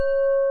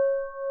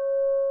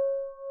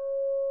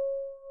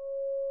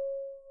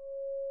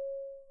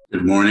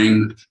Good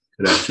morning,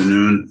 good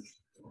afternoon.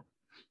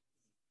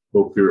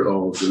 Hope you're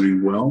all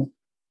doing well.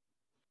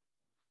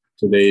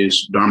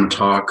 Today's Dharma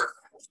talk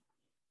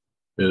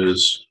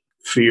is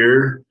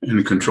fear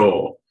and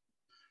control.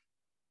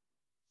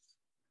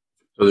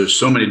 So there's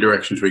so many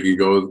directions we can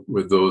go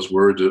with those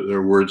words. There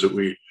are words that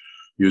we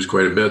use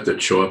quite a bit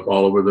that show up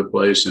all over the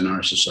place in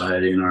our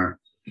society, in our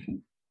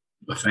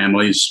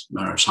families,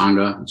 our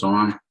Sangha, and so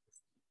on.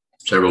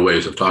 Several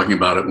ways of talking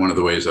about it. One of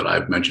the ways that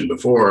I've mentioned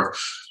before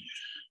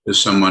is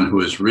someone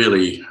who is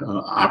really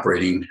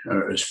operating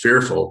is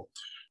fearful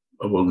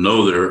will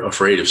know they're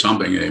afraid of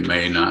something. They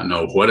may not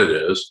know what it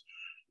is.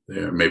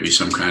 There may be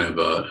some kind of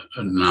a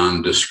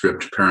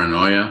nondescript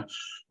paranoia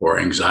or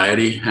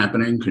anxiety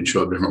happening, can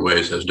show up different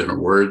ways, has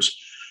different words.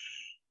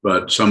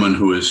 But someone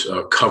who is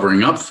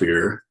covering up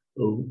fear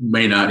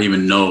may not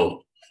even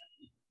know,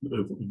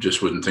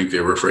 just wouldn't think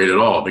they were afraid at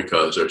all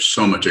because there's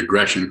so much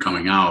aggression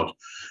coming out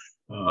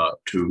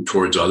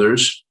towards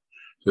others.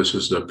 This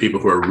is the people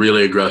who are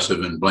really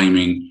aggressive and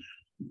blaming.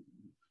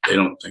 They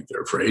don't think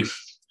they're afraid.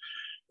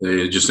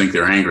 They just think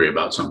they're angry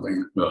about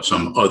something,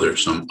 some other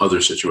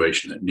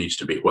situation that needs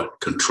to be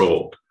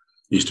controlled,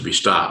 needs to be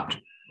stopped,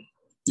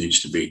 needs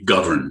to be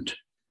governed,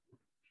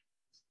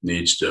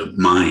 needs to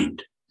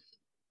mind.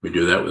 We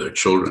do that with our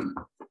children.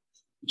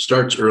 It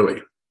starts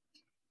early.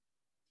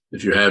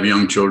 If you have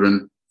young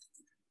children,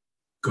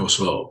 go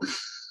slow.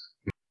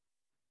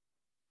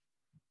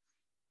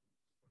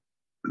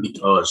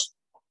 Because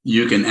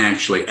you can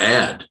actually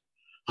add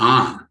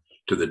on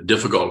to the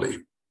difficulty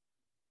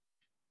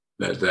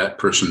that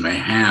person may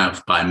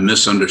have by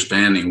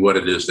misunderstanding what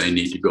it is they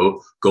need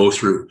to go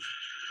through.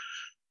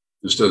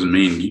 This doesn't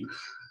mean,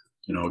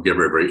 give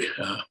every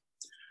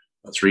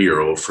a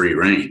 3-year-old free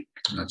rein.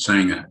 I'm not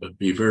saying that, but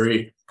be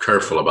very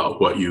careful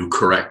about what you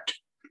correct.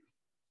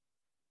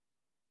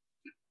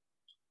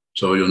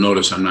 So you'll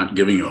notice I'm not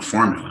giving you a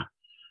formula.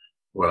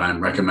 What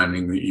I'm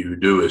recommending that you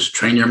do is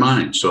train your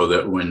mind so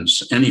that when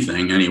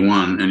anything,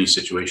 any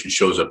situation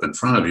shows up in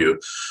front of you,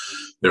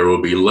 there will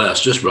be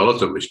less, just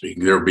relatively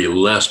speaking, there will be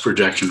less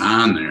projection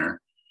on there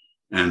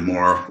and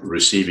more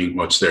receiving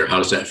what's there. How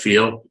does that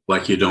feel?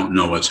 Like you don't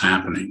know what's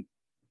happening.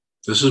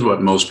 This is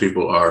what most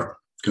people are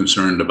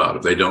concerned about.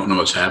 If they don't know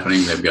what's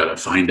happening, they've got to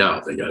find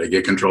out. They got to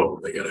get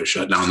control. They got to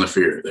shut down the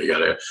fear. They got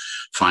to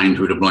find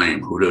who to blame,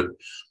 who to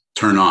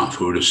turn off,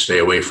 who to stay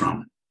away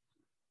from.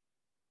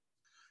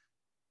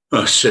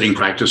 A sitting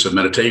practice of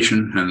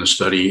meditation and the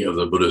study of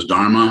the Buddha's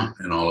Dharma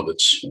and all of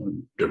its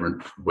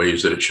different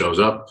ways that it shows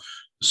up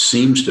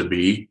seems to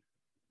be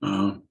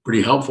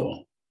pretty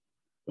helpful.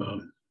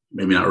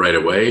 Maybe not right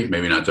away,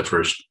 maybe not the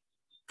first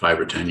 5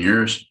 or 10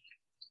 years.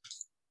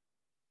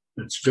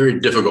 It's very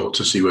difficult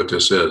to see what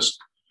this is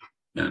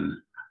in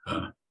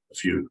a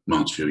few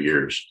months, few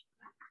years.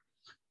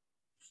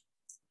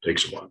 It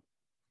takes a while.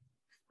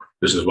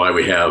 This is why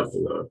we have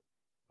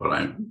what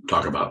I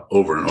talk about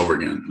over and over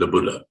again, the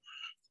Buddha,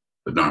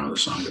 the Dharma, the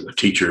Sangha, the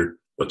teacher,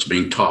 what's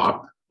being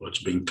taught,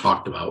 what's being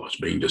talked about, what's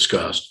being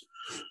discussed,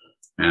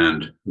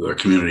 and the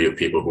community of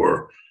people who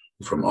are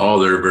from all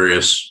their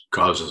various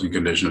causes and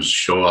conditions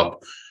show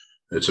up.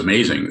 It's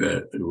amazing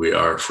that we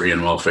are free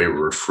and well favored.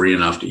 We're free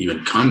enough to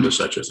even come to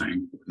such a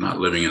thing, not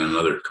living in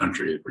another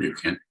country where you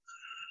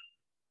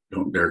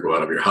don't dare go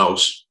out of your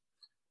house.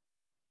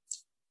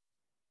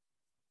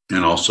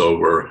 And also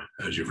we're,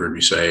 as you've heard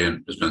me say,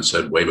 and has been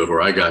said way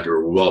before I got here,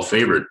 we're well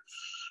favored.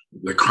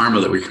 The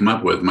karma that we come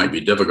up with might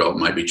be difficult,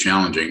 might be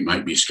challenging,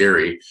 might be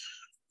scary,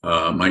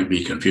 might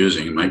be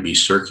confusing, might be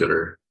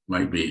circular,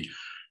 might be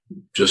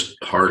just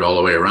hard all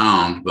the way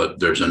around, but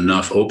there's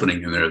enough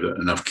opening in there,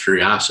 enough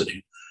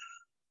curiosity.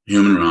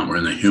 Human realm, we're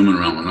in the human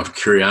realm, enough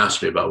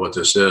curiosity about what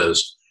this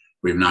is.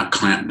 We've not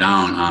clamped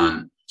down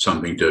on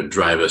something to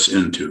drive us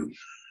into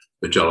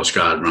the jealous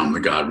God realm, the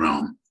God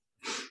realm,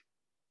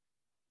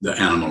 the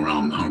animal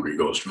realm, the hungry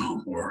ghost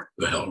realm, or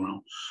the hell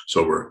realm.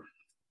 So we're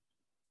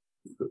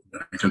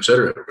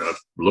consider it. We're going to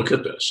look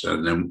at this.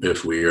 And then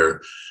if we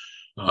are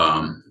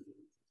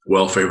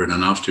well favored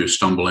enough to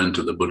stumble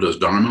into the Buddha's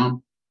Dharma,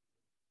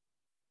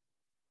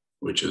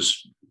 which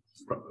is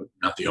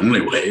not the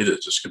only way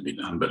that this can be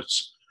done, but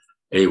it's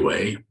a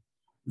way,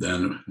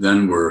 then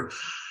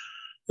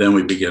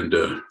we begin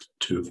to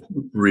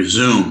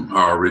resume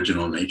our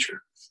original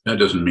nature. That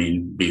doesn't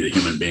mean be the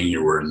human being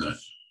you were in the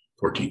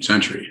 14th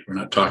century. We're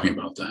not talking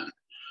about that.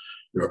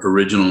 Your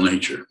original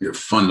nature, your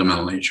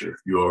fundamental nature,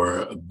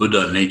 your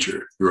Buddha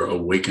nature, your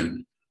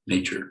awakened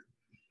nature.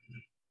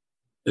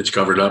 It's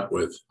covered up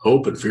with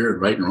hope and fear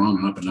and right and wrong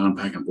and up and down,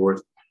 back and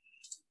forth.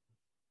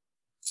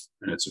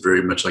 And it's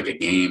very much like a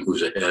game.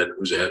 Who's ahead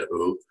of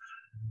who?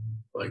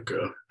 Like,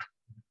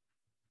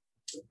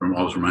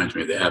 always reminds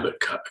me of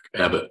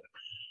the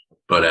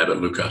Bud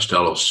Abbott, Lou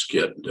Costello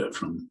skit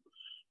from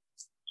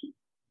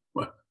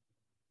what?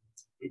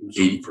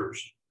 Who's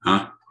first?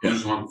 Huh? Yeah.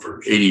 Who's on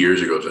first? 80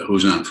 years ago. So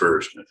who's on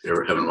first? If you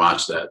ever haven't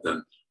watched that,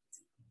 then.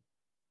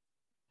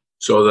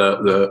 So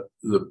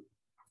the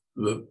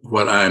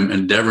what I'm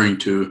endeavoring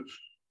to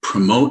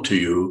promote to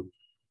you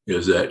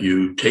is that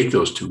you take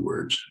those two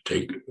words,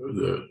 take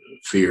the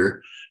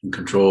fear and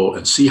control,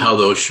 and see how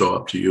those show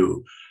up to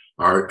you.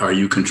 Are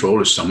you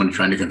controlled? Is someone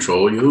trying to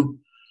control you?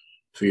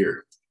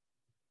 Fear.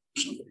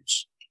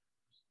 Somebody's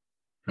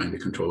trying to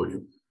control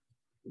you.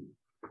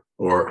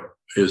 Or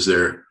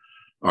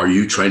are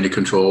you trying to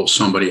control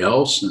somebody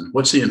else? And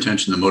what's the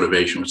intention, the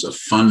motivation? What's the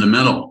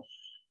fundamental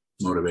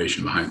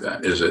motivation behind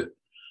that? Is it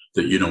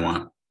that you don't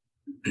want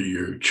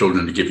your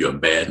children to give you a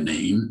bad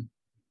name?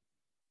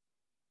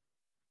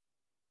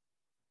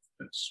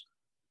 That's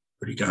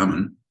pretty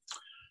common.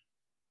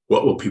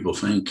 What will people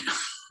think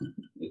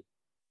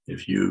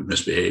if you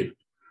misbehave?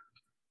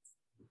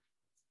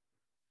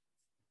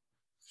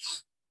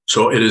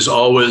 So it is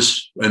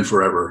always and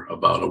forever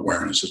about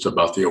awareness. It's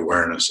about the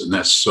awareness. And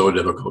that's so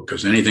difficult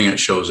because anything that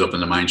shows up in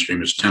the mind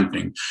stream is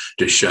tempting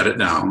to shut it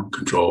down,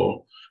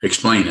 control,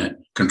 explain it,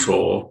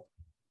 control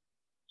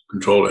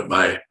it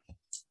by,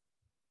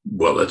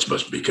 well, that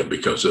must be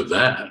because of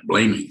that,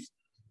 blaming.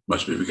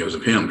 Must be because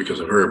of him, because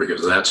of her,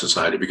 because of that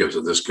society, because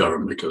of this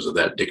government, because of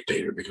that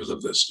dictator, because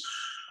of this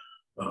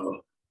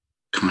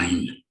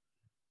kind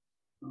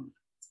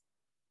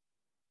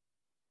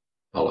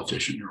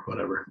politician or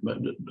whatever. But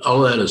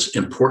all that is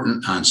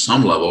important on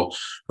some level,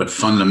 but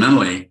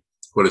fundamentally,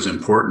 what is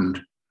important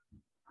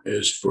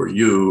is for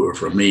you or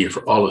for me, or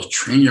for all of us,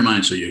 train your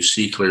mind so you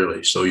see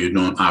clearly, so you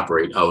don't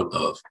operate out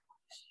of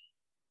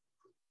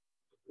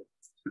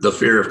the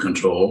fear of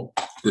control,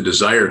 the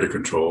desire to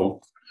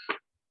control,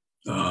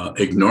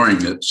 ignoring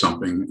that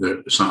something,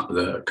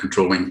 the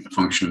controlling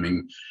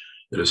functioning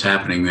that is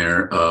happening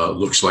there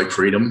looks like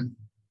freedom.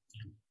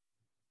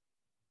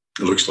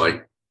 It looks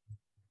like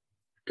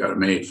got it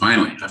made.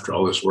 Finally, after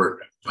all this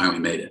work, finally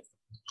made it.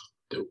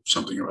 Do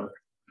something or other.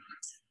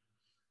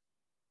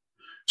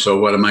 So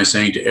what am I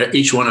saying to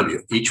each one of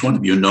you? Each one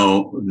of you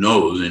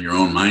knows in your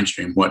own mind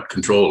stream what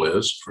control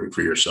is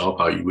for yourself,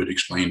 how you would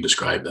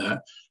describe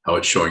that, how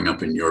it's showing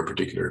up in your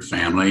particular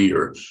family,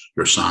 your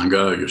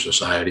Sangha, your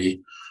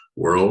society,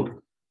 world,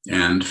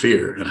 and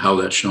fear, and how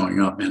that's showing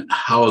up, and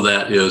how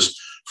that is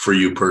for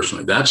you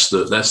personally. That's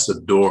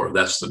the door.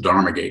 That's the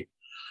Dharma gate.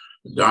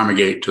 The Dharma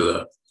gate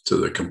to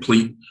the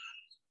complete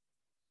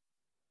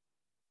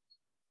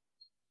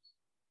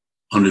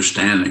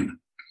understanding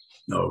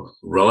of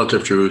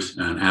relative truth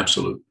and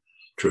absolute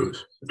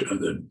truth,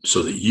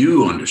 so that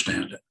you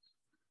understand it.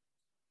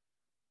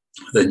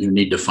 Then you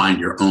need to find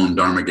your own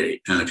Dharma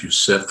gate. And if you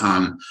sit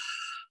on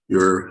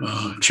your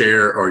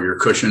chair or your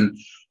cushion,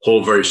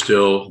 hold very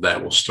still,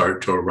 that will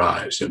start to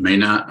arise. It may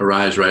not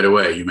arise right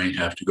away. You may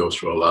have to go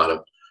through a lot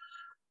of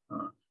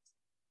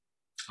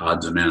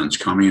odds and ends,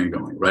 coming and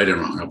going, right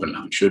and wrong, up and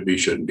down, should be,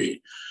 shouldn't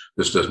be.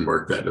 This doesn't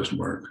work, that doesn't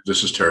work.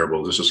 This is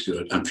terrible, this is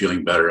good. I'm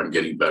feeling better, I'm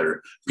getting better,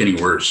 I'm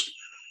getting worse.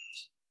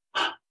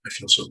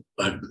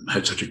 I've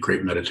had such a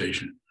great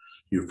meditation.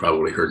 You've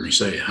probably heard me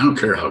say, I don't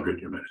care how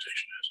good your meditation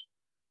is.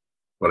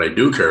 What I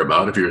do care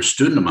about, if you're a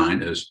student of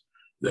mine, is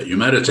that you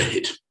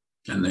meditate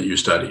and that you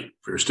study.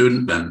 If you're a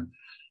student, then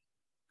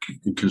you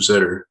can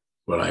consider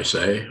what I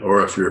say,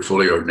 or if you're a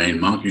fully ordained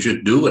monk, you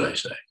should do what I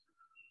say.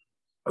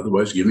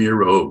 Otherwise, give me your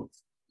robe.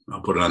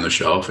 I'll put it on the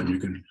shelf and you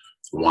can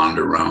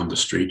wander around the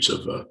streets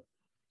of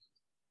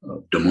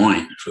Des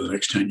Moines for the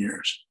next 10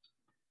 years.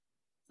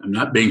 I'm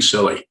not being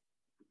silly.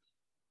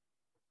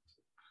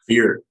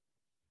 Fear,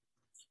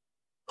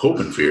 hope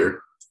and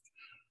fear,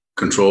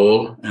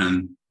 control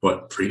and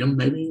what, freedom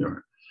maybe,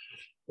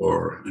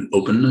 or an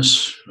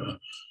openness.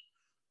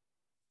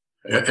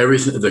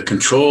 Everything, the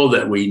control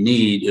that we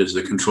need is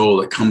the control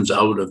that comes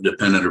out of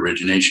dependent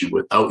origination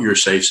without your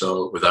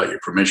say-so, without your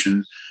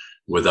permission,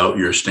 without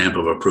your stamp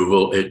of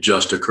approval. It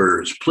just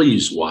occurs.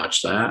 Please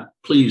watch that.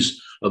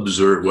 Please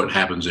observe what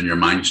happens in your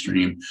mind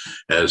stream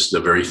as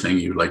the very thing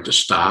you'd like to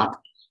stop.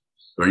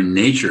 The very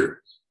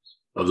nature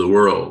of the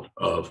world,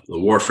 of the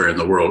warfare in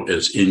the world,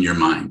 is in your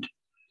mind.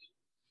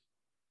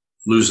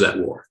 Lose that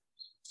war.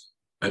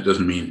 That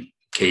doesn't mean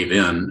cave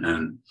in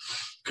and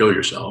kill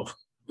yourself.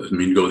 Doesn't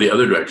mean go the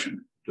other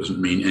direction.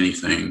 Doesn't mean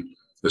anything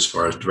as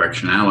far as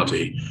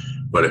directionality.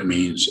 What it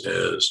means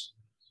is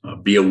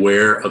be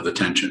aware of the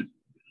tension.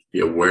 Be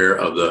aware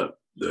of the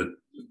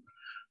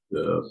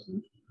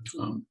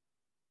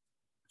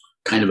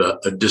kind of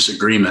a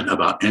disagreement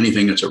about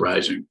anything that's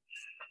arising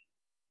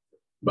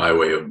by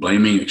way of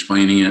blaming,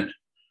 explaining it,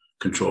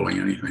 controlling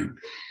anything.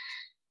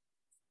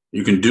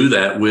 You can do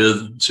that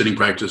with sitting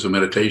practice of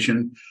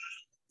meditation.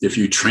 If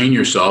you train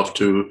yourself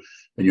to,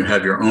 and you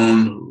have your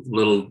own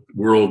little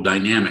world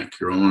dynamic,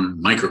 your own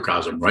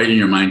microcosm right in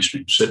your mind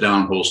stream, sit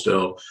down, hold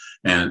still,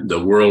 and the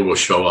world will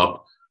show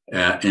up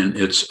in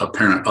its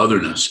apparent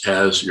otherness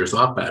as your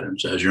thought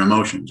patterns, as your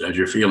emotions, as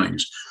your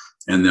feelings,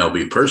 and they'll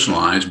be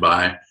personalized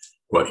by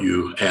what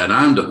you add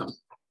on to them.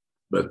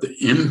 But the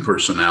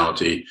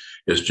impersonality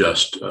is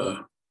just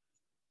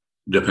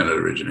dependent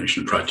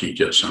origination,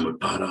 pratitya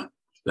samutpada,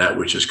 that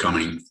which is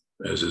coming,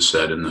 as is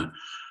said in the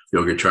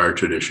Yogacara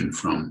tradition,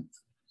 from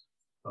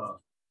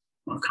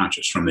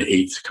from the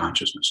 8th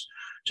consciousness.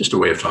 Just a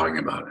way of talking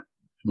about it.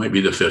 It might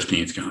be the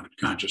 15th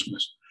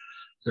consciousness.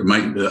 The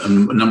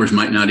numbers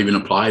might not even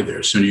apply there.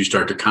 As soon as you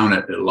start to count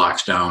it, it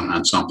locks down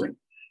on something,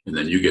 and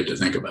then you get to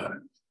think about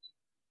it.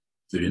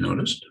 Have you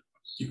noticed?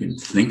 You can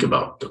think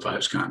about the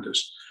five skandhas,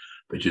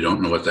 but you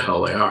don't know what the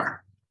hell they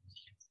are.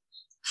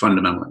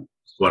 Fundamentally.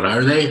 What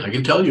are they? I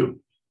can tell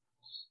you.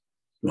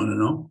 You want to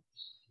know?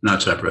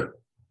 Not separate.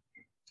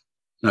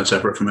 Not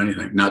separate from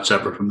anything. Not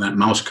separate from that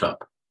mouse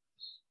cup.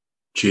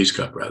 Cheese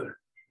cup, rather.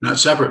 Not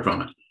separate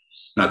from it.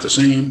 Not the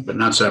same, but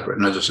not separate.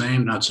 Not the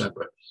same, not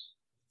separate.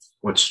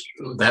 What's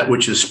that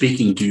which is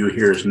speaking to you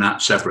here is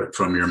not separate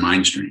from your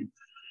mind stream.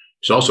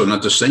 It's also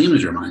not the same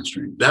as your mind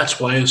stream. That's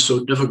why it's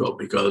so difficult,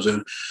 because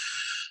in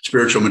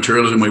spiritual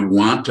materialism, we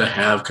want to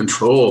have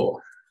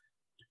control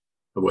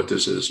of what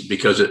this is,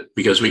 because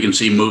we can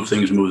see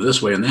things move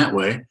this way and that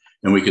way,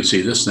 and we can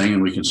see this thing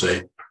and we can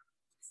say,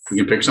 we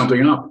can pick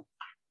something up,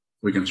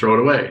 we can throw it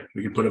away,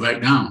 we can put it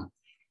back down.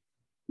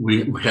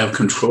 We have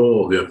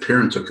control, the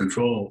appearance of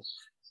control.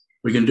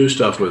 We can do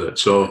stuff with it.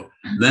 So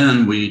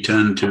then we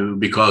tend to,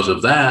 because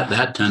of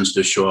that tends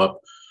to show up.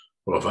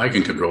 Well, if I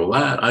can control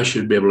that, I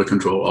should be able to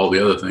control all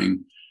the other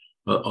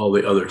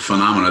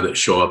phenomena that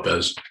show up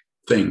as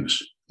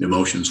things,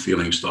 emotions,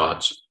 feelings,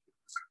 thoughts.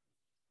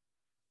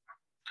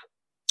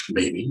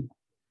 Maybe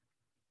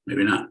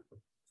not.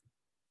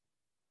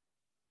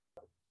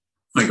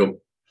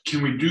 Michael.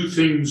 Can we do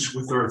things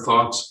with our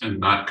thoughts and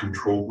not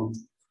control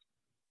them?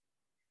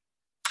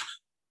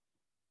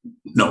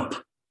 Nope.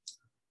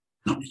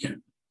 No, you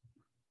can't.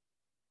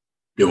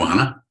 You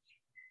wanna?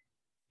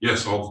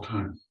 Yes, all the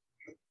time.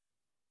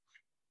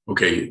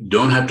 Okay, you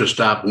don't have to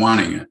stop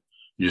wanting it.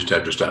 You just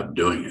have to stop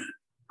doing it.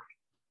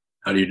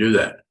 How do you do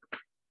that?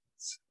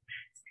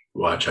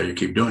 Watch how you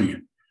keep doing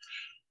it.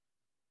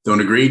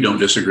 Don't agree, don't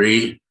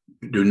disagree,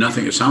 do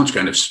nothing. It sounds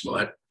kind of,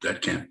 well,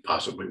 that can't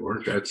possibly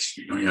work.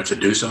 You have to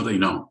do something.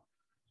 No.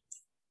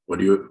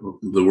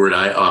 The word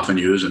I often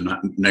use, and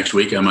next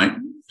week I might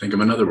think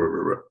of another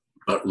word.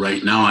 But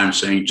right now I'm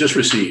saying just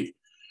receive.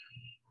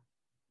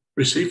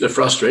 Receive the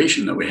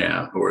frustration that we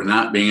have, or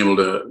not being able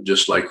to,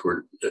 just like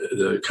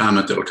the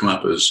comment that'll come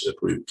up is, if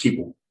we keep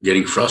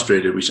getting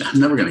frustrated, we say, I'm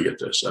never going to get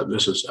this.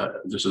 This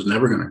is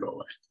never going to go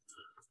away.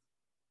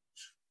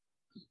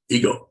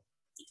 Ego.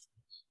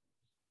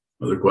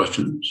 Other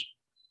questions?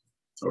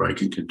 Or I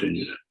can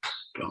continue to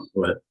talk.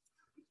 Go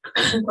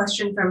ahead.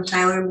 Question from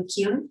Tyler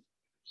McCune.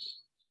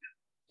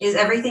 Is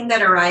everything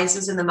that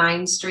arises in the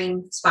mind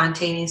stream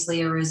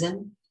spontaneously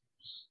arisen?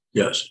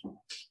 Yes.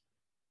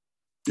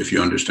 If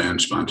you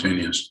understand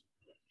spontaneous.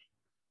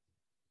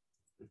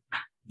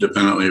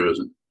 Dependently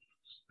arisen.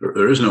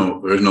 There is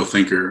no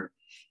thinker.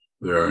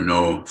 There are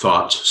no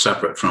thoughts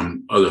separate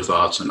from other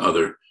thoughts and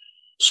other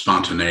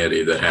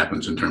spontaneity that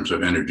happens in terms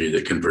of energy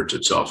that converts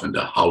itself into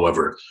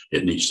however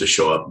it needs to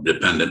show up,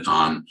 dependent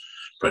on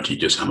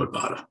Pratitya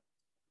Samutpada.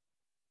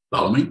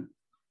 Follow me?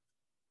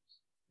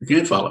 You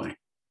can't follow me.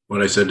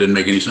 What I said didn't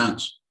make any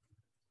sense.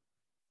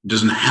 It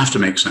doesn't have to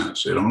make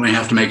sense. It only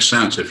have to make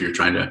sense if you're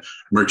trying to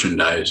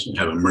merchandise and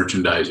have a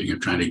merchandising of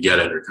trying to get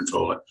it or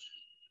control it.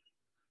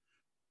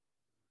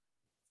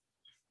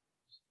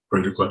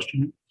 Further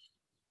question?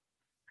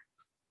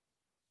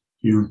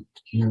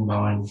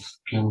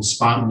 Can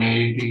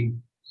spontaneity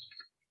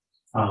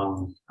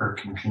or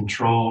can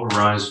control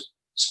arise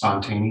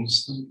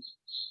spontaneously?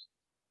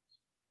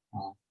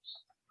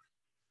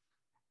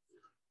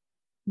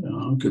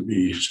 It could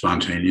be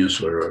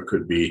spontaneous, or it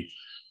could be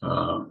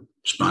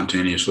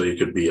spontaneously. It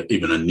could be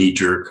even a knee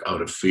jerk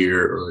out of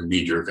fear, or a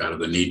knee jerk out of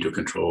the need to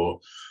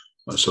control.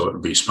 So it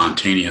would be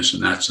spontaneous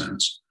in that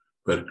sense,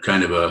 but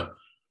kind of a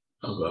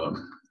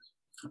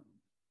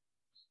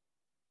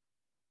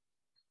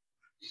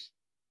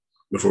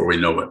before we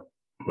know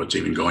what's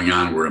even going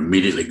on, we're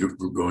immediately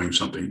going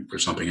for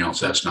something else.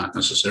 That's not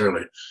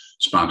necessarily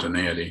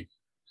spontaneity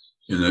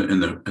in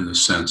the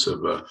sense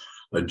of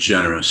a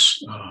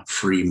generous,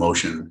 free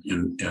motion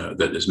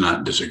that is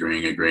not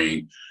disagreeing,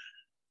 agreeing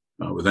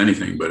with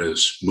anything, but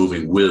is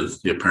moving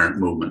with the apparent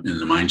movement in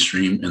the mind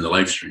stream, in the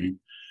life stream,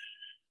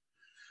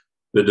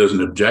 that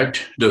doesn't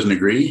object, doesn't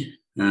agree,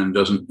 and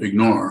doesn't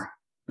ignore.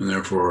 And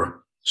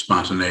therefore,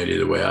 spontaneity,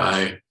 the way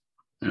I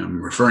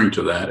am referring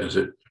to that, is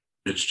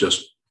it's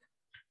just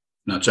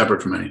not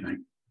separate from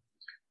anything.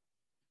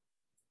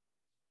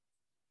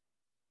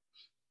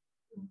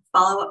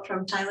 Follow up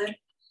from Tyler.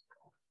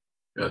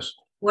 Yes.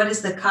 What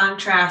is the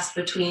contrast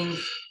between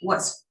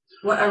what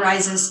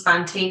arises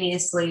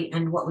spontaneously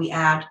and what we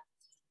add?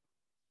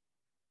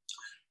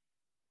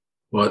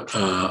 What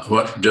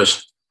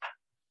just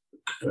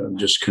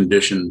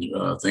conditioned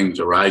things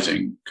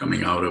arising,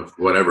 coming out of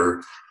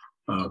whatever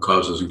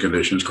causes and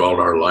conditions called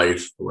our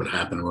life, what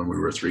happened when we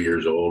were 3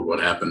 years old, what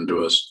happened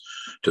to us,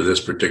 to this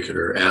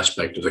particular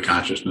aspect of the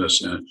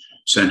consciousness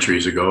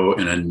centuries ago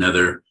in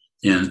another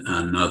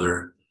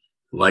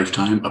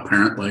lifetime,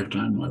 apparent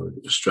lifetime. I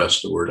would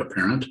stress the word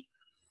apparent,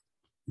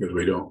 because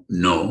we don't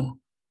know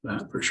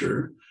that for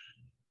sure.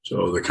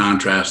 So the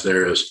contrast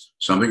there is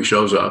something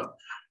shows up.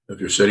 If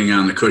you're sitting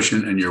on the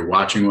cushion and you're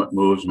watching what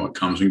moves and what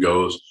comes and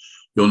goes,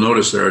 you'll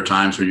notice there are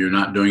times when you're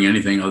not doing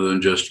anything other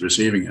than just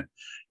receiving it.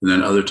 And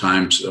then other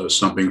times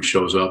something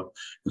shows up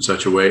in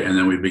such a way, and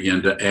then we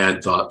begin to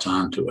add thoughts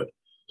onto it.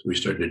 we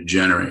start to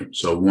generate.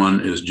 So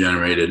one is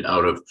generated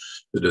out of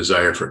the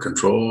desire for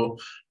control,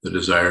 the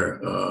desire,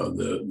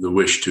 the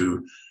wish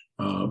to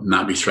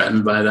not be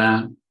threatened by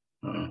that,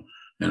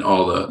 and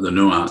all the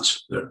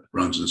nuance that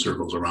runs in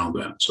circles around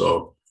that.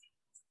 So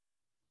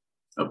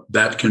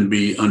that can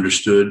be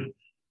understood,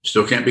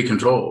 still can't be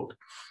controlled,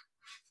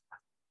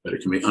 but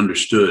it can be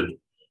understood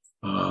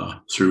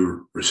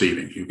through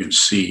receiving. You can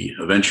see,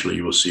 eventually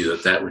you will see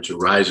that which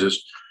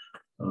arises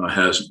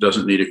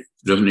doesn't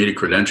need a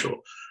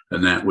credential,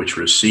 and that which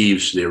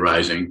receives the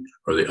arising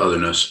or the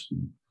otherness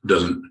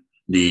doesn't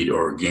need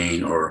or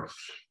gain or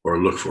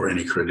look for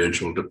any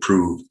credential to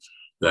prove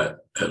that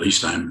at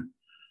least I'm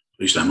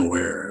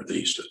aware, at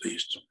least.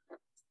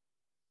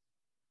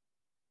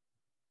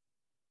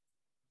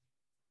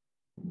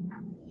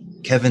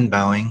 Kevin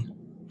Bowing.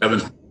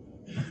 Kevin.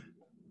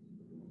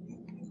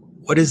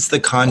 What is the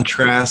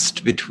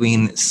contrast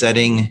between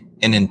setting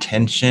an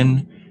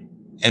intention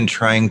and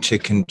trying to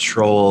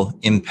control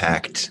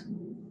impact?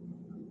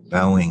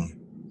 Bowing.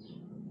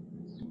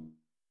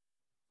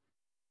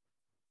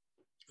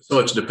 So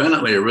it's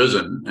dependently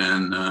arisen,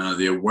 and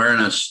the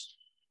awareness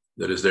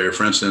that is there.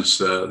 For instance,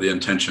 the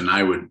intention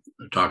I would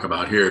talk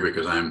about here,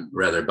 because I'm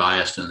rather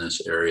biased in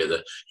this area,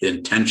 the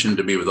intention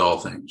to be with all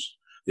things,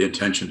 the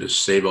intention to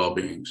save all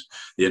beings,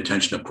 the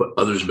intention to put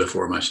others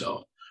before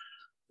myself.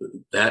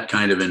 That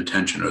kind of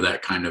intention or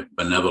that kind of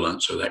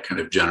benevolence or that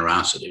kind of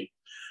generosity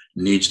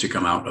needs to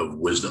come out of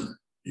wisdom.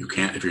 You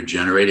can't, if you're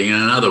generating in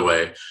another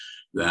way,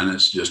 then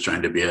it's just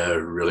trying to be a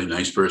really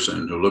nice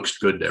person who looks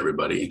good to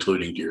everybody,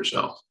 including to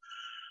yourself.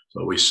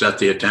 So we set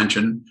the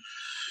attention.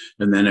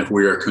 And then if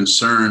we are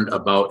concerned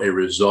about a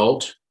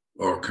result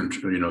or,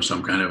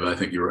 some kind of, I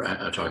think you were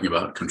talking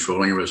about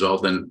controlling a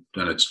result, then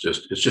it's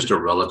just a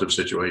relative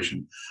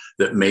situation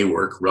that may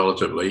work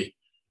relatively,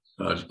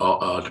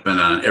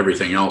 depending on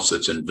everything else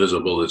that's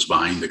invisible, that's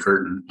behind the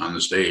curtain on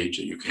the stage,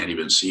 that you can't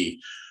even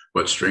see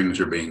what strings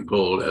are being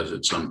pulled, as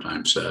it's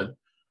sometimes said.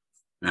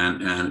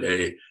 And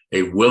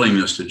a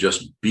willingness to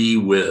just be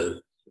with,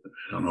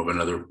 I don't know of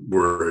another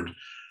word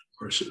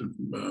or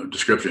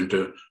description,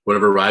 to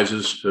whatever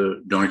arises,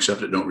 don't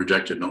accept it, don't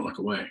reject it, don't look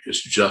away.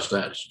 It's just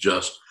that.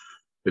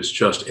 It's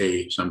just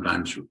a,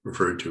 sometimes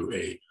referred to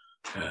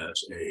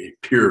as a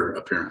pure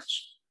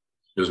appearance.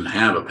 It doesn't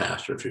have a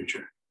past or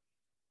future.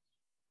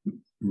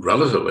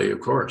 Relatively, of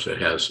course,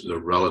 it has the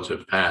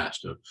relative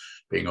past of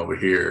being over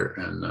here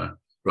and the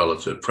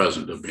relative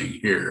present of being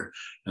here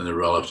and the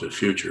relative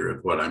future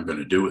of what I'm going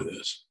to do with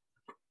this.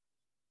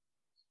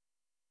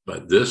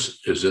 But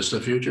is this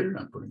the future?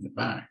 I'm putting it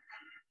back.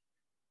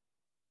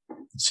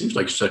 It seems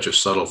like such a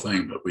subtle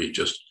thing, but we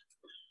just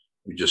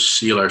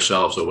seal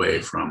ourselves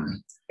away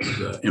from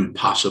the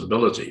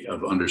impossibility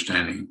of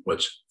understanding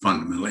what's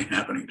fundamentally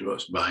happening to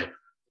us by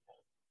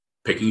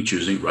picking,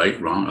 choosing, right,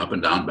 wrong, up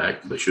and down,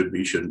 back, but should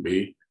be, shouldn't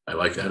be. I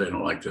like that. I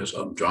don't like this.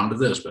 I'm drawn to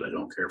this, but I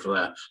don't care for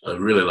that. I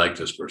really like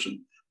this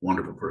person,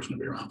 wonderful person to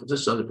be around, but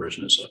this other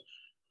person is a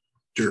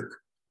jerk.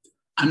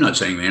 I'm not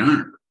saying they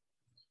aren't.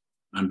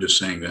 I'm just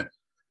saying that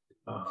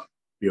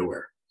be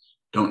aware.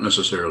 Don't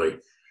necessarily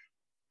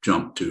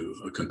jump to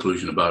a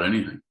conclusion about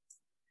anything.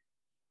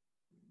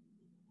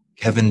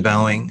 Kevin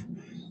Bowing.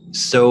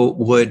 So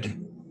would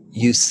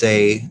you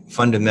say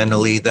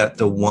fundamentally that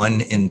the one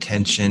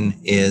intention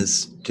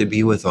is to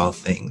be with all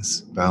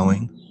things?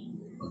 Bowing.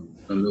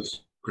 From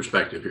this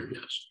perspective here,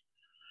 yes.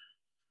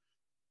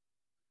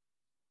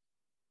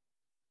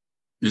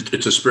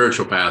 It's a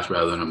spiritual path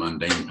rather than a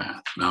mundane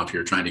path. Now, if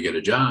you're trying to get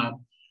a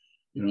job,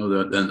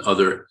 then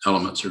other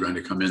elements are going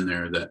to come in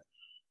there that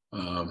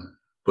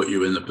put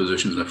you in the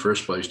position in the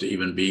first place to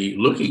even be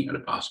looking at a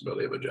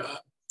possibility of a job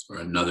or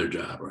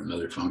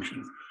another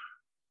function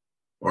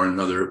or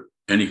another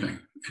anything,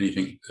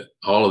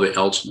 all of the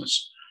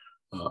elseness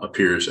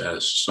appears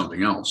as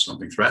something else,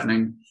 something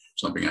threatening,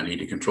 something I need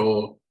to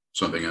control,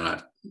 something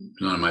none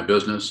of my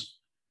business,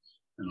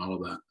 and all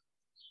of that.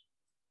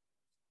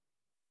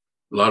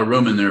 A lot of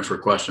room in there for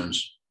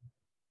questions.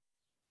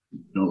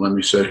 Let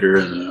me sit here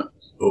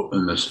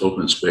in this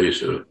open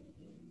space of,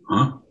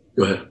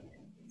 Go ahead.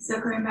 So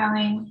Kevin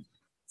Bowing,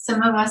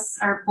 some of us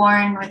are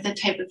born with a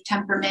type of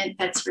temperament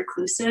that's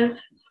reclusive,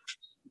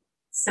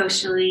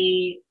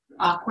 socially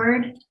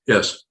awkward.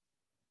 Yes.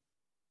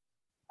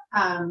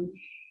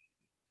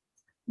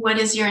 What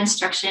is your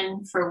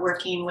instruction for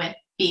working with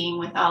being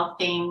with all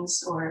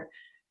things or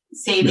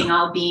saving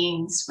all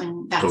beings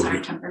when that's totally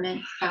our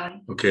temperament?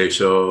 Okay,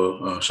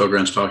 so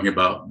Sogren's talking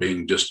about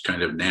being just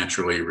kind of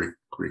naturally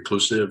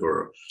reclusive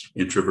or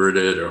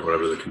introverted or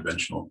whatever the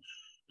conventional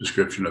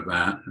description of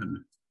that. And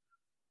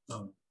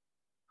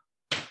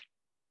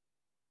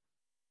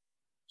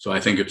so I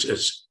think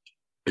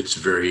it's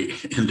very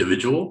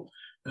individual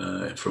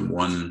from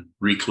one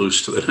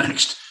recluse to the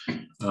next.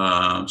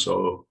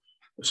 So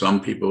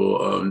some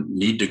people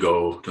need to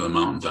go to the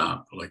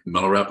mountaintop, like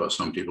Milarepa.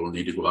 Some people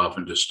need to go off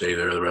and just stay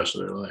there the rest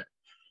of their life.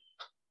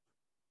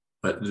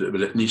 But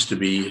it needs to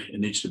be,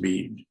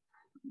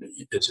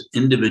 it's an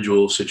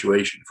individual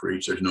situation for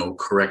each. There's no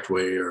correct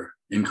way or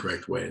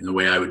incorrect way. And the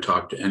way I would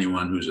talk to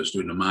anyone who's a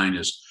student of mine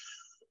is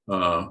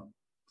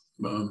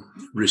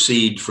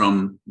recede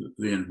from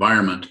the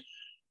environment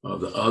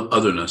of the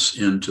otherness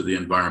into the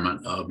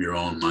environment of your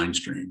own mind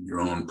stream, your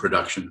own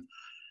production,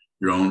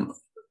 your own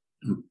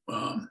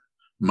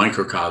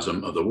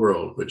microcosm of the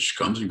world, which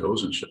comes and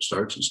goes and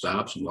starts and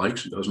stops and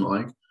likes and doesn't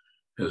like.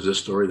 There's this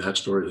story, that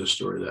story, this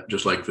story, that.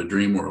 Just like the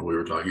dream world we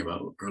were talking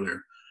about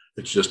earlier.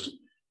 It's just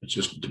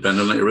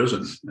dependently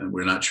arisen, and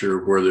we're not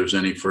sure where there's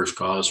any first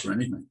cause for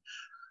anything.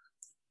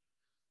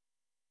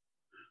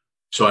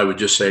 So I would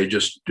just say,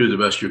 just do the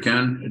best you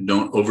can and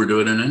don't overdo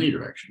it in any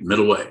direction.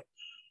 Middle way.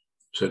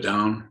 Sit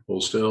down,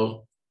 hold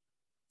still,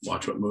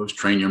 watch what moves,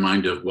 train your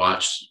mind to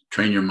watch,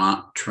 train your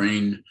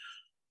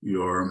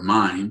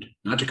mind,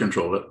 not to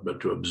control it, but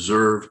to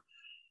observe.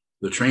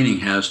 The training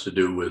has to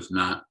do with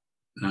not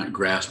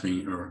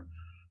grasping or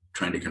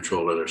trying to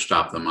control it or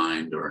stop the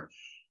mind, or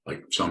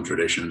like some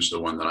traditions, the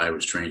one that I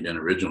was trained in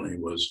originally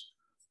was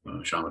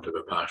Shamatha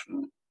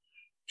Vipassana,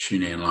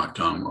 Shine and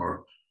Laktam,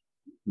 or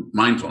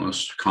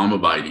mindfulness, calm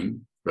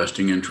abiding,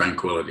 resting in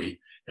tranquility,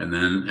 and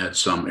then at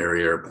some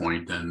area or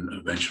point, then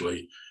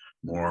eventually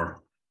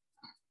more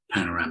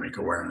panoramic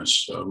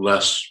awareness,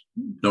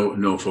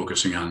 no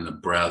focusing on the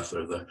breath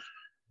or the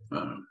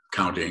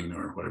counting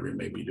or whatever you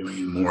may be doing,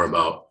 and more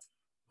about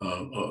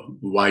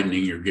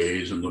widening your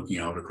gaze and looking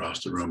out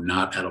across the room,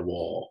 not at a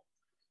wall.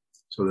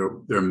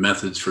 So there are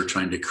methods for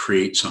trying to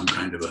create some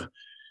kind of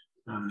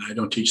I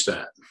don't teach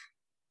that.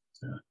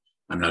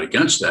 I'm not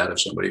against that.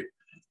 If somebody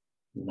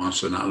wants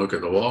to not look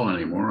at the wall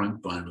anymore,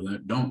 I'm fine with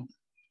that. Don't.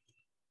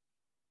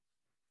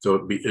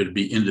 So it'd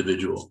be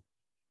individual.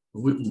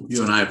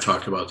 You and I have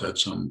talked about that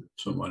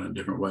somewhat in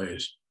different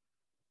ways.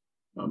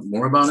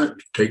 More about it.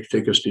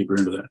 Take us deeper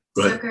into that.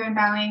 Go ahead. Soaker and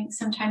bowing.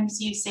 Sometimes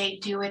you say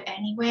do it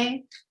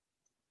anyway.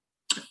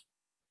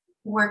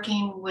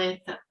 Working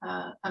with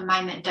a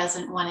mind that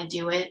doesn't want to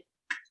do it.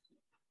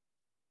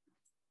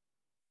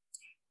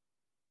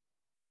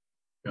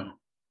 Yeah.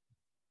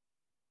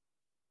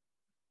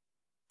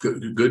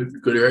 Good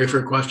area for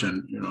a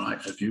question.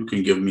 If you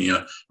can give me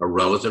a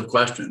relative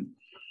question.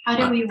 How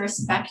do we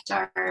respect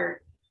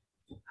our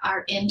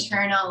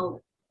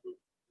internal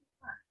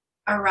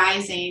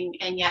arising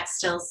and yet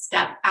still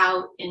step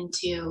out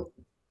into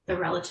the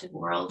relative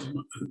world?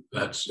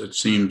 It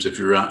seems if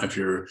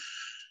you're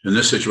in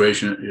this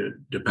situation,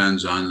 it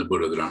depends on the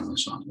Buddha, the Dharma, and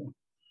the Sangha,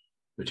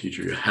 the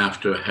teacher. You have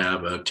to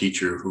have a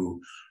teacher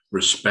who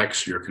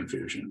respects your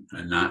confusion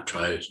and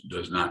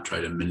does not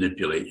try to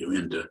manipulate you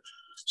into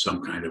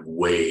some kind of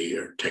way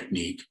or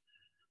technique,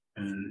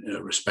 and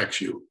respects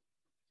you.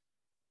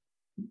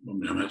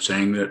 I'm not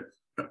saying that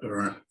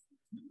there aren't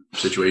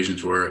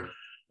situations where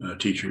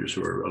teachers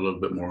who are a little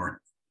bit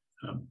more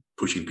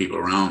pushing people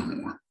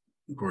around more.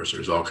 Of course,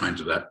 there's all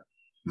kinds of that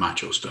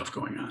macho stuff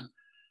going on.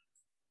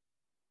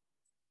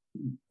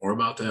 More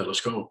about that.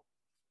 Let's go.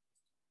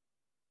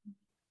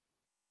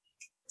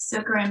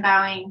 Soaker and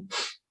bowing,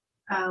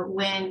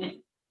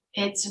 when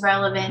it's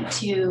relevant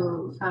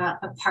to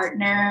a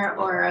partner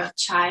or a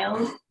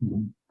child,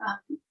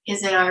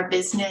 is it our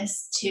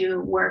business to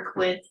work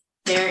with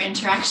their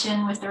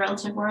interaction with the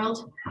relative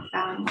world?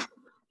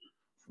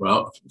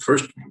 Well, the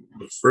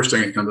first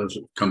thing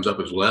that comes up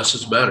is less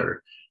is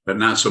better, but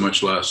not so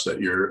much less that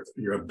you're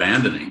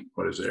abandoning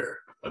what is there,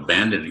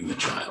 abandoning the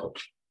child,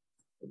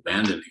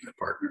 abandoning the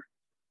partner.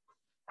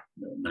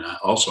 And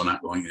also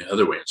not going the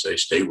other way and say,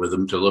 stay with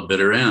them till the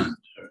bitter end.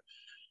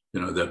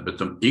 But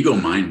the ego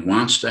mind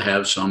wants to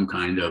have some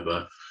kind of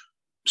a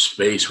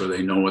space where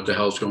they know what the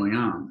hell's going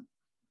on,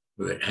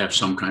 where they have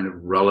some kind of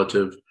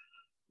relative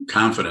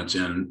confidence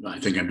in, I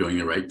think I'm doing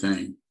the right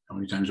thing. How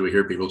many times do we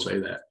hear people say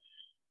that?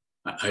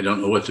 I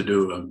don't know what to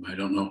do. I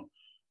don't know.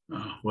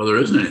 Well, there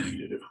isn't anything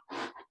to do.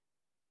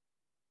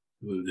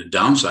 The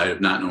downside of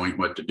not knowing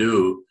what to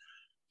do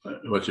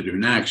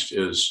next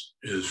is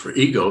for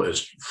ego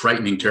is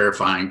frightening,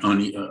 terrifying,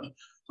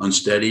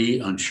 unsteady,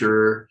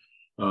 unsure,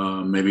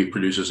 maybe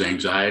produces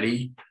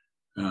anxiety.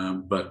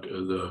 But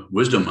the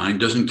wisdom mind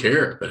doesn't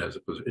care if it has a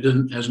position.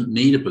 It doesn't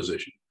need a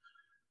position.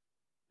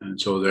 And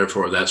so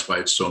therefore, that's why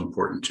it's so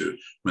important to,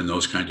 when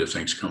those kinds of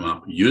things come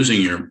up, using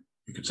your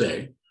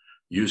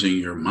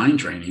mind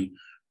training,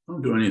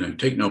 don't do anything,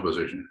 take no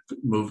position,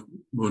 move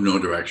no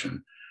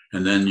direction.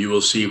 And then you will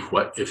see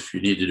if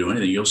you need to do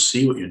anything, you'll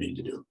see what you need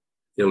to do.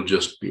 It'll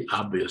just be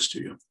obvious to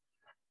you.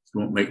 You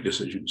won't make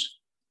decisions.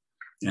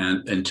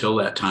 And until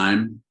that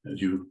time,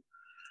 as you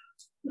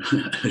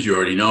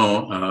already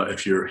know,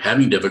 if you're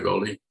having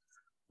difficulty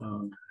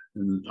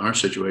in our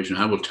situation,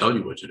 I will tell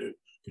you what to do.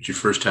 But you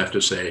first have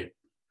to say,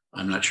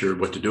 I'm not sure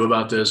what to do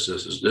about this.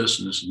 This is this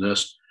and this and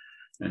this.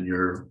 And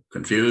you're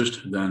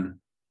confused,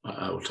 then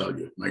I will tell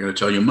you. I'm not going to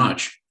tell you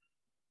much,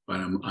 but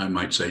I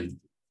might say,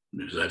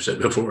 as I've said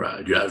before,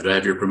 do I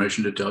have your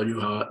permission to tell you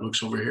how it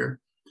looks over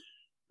here?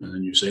 And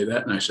then you say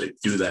that, and I say,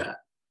 do that.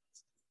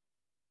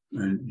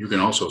 And you can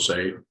also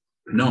say,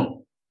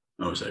 no.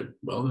 I would say,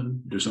 well,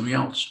 then do something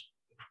else.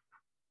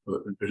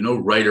 But there's no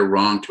right or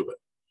wrong to it.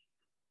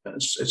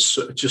 It's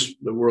just,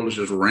 the world is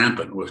just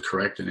rampant with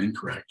correct and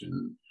incorrect.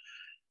 And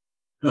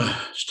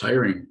it's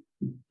tiring,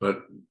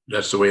 but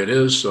that's the way it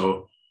is.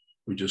 So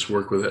We just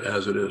work with it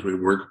as it is. We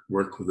work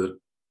with the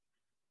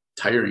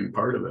tiring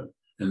part of it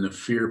and the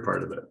fear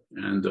part of it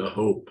and the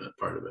hope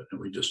part of it. And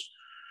we just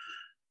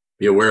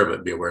be aware of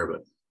it, be aware of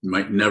it. You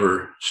might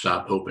never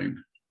stop hoping,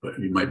 but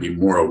you might be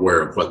more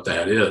aware of what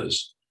that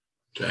is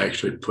to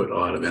actually put a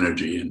lot of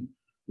energy in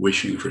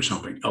wishing for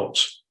something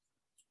else.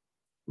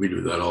 We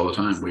do that all the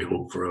time. We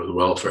hope for the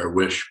welfare,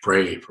 wish,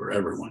 pray for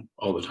everyone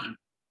all the time.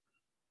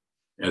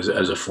 As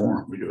a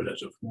form, we do it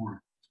as a form.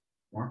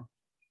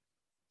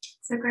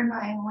 So Grandpa,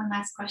 I have one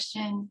last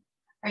question.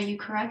 Are you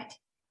correct?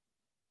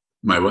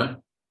 My what?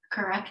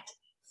 Correct?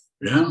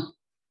 Yeah.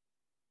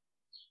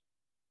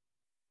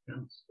 Yeah.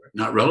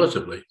 Not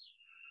relatively.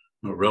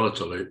 No,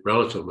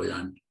 relatively,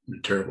 I'm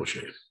in terrible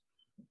shape.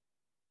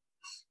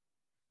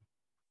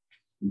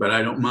 But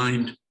I don't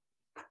mind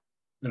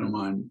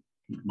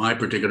my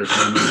particular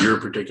karma, your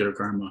particular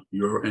karma,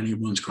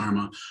 anyone's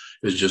karma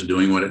is just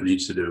doing what it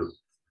needs to do.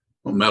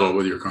 Don't meddle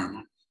with your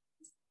karma.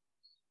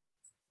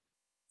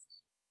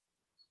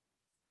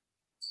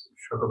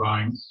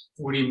 Shokabine,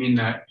 what do you mean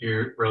that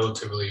you're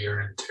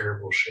in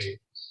terrible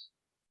shape?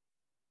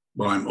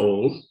 Well, I'm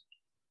old.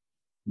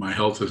 My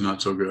health is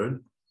not so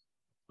good.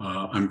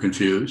 I'm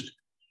confused.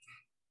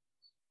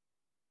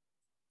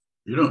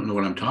 You don't know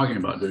what I'm talking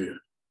about, do you?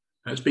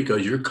 That's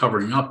because you're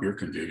covering up your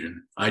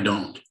confusion. I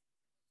don't.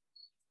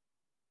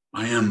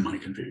 I am my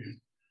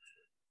confusion.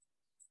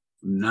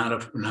 I'm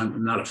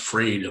not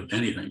afraid of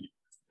anything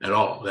at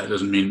all. That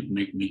doesn't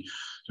make me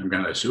some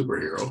kind of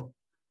superhero.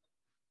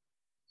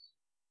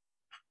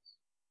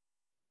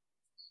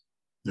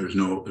 There's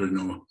no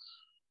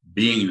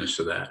beingness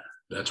to that.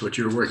 That's what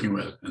you're working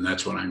with, and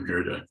that's what I'm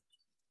here to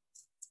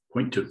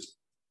point to,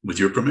 with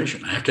your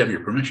permission. I have to have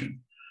your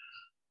permission.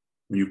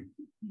 When you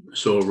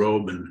sew a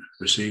robe and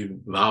receive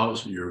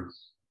vows, you're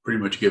pretty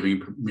much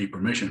giving me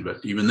permission. But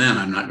even then,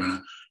 I'm not going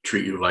to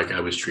treat you like I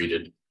was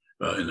treated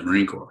in the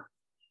Marine Corps.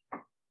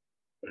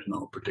 There's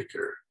no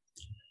particular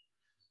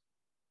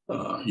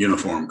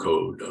uniform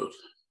code of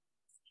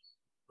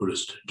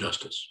Buddhist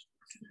justice.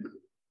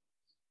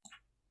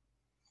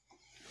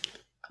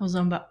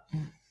 Kozamba.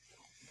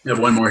 You have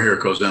one more here,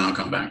 Kozan. I'll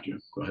come back to you.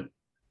 Go ahead.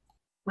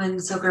 When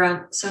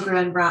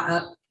Sokuran brought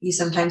up, you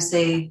sometimes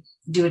say,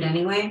 do it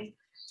anyway.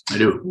 I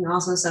do. You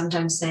also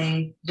sometimes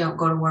say, don't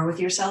go to war with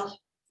yourself.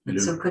 I do.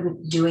 So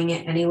couldn't doing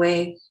it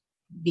anyway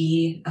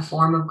be a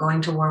form of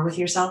going to war with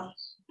yourself?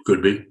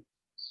 Could be.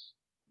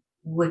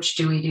 Which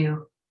do we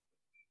do?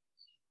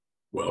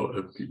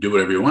 Well, you do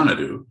whatever you want to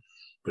do.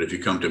 But if you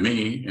come to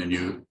me and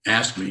you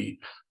ask me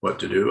what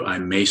to do, I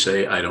may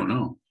say, I don't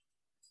know.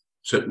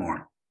 Sit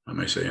more. I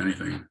may say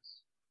anything,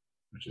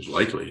 which is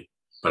likely.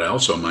 But I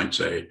also might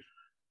say,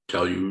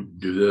 tell you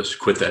do this,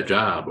 quit that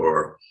job,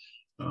 or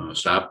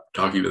stop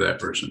talking to that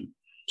person,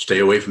 stay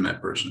away from that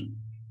person.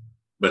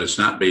 But it's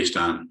not based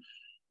on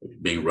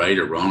being right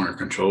or wrong or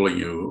controlling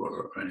you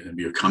or anything.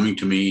 You're coming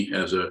to me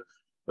as a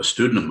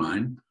student of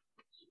mine,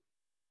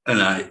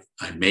 and I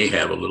may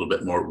have a little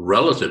bit more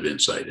relative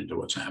insight into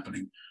what's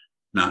happening,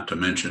 not to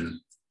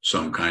mention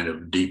some kind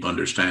of deep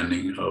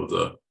understanding of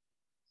the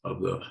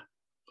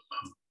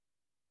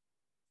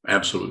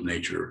absolute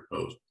nature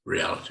of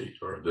reality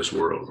or this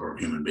world or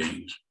human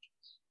beings.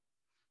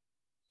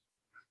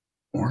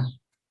 More?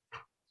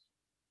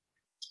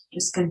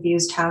 Just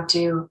confused how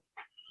to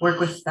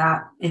work with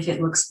that if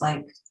it looks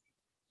like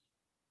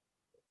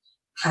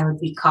I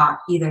would be caught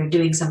either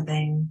doing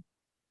something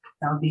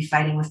that would be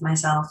fighting with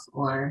myself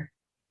or,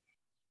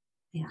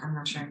 yeah, I'm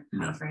not sure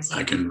how to phrase it.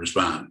 I can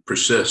respond.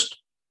 Persist.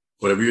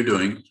 Whatever you're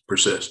doing,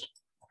 persist.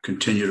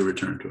 Continue to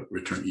return to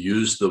it.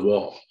 Use the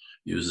wall.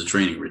 Use the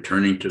training.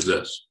 Returning to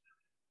this.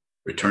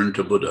 Return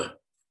to Buddha.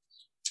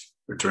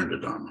 Return to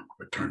Dharma.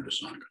 Return to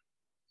Sangha.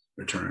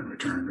 Return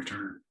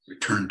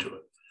to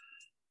it.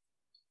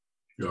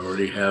 You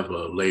already have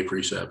lay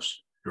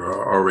precepts.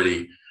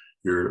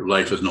 Your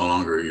life is no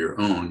longer your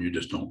own. You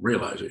just don't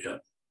realize it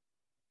yet.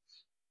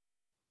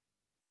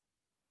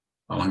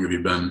 How long have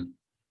you been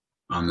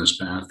on this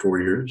path? 4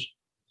 years?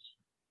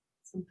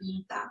 Something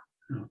like that.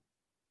 Yeah.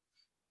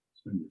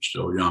 And you're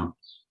still young.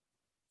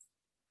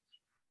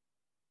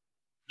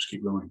 Just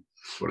keep going.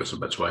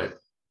 That's why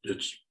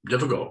it's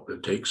difficult.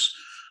 It takes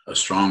a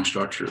strong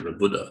structure, the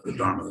Buddha, the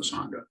Dharma, the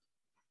Sangha.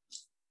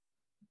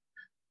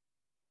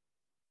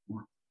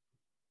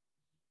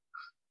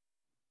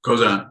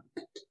 Goes on.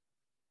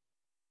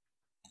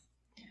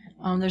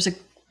 There's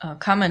a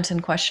comment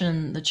and question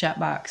in the chat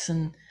box,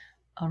 and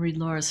I'll read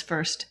Laura's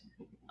first.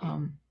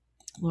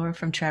 Laura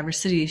from Traverse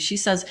City. She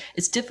says,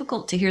 it's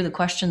difficult to hear the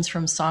questions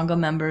from Sangha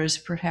members.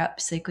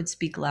 Perhaps they could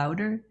speak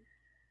louder.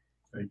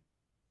 Right.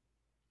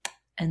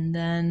 And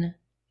then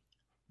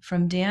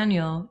from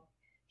Daniel,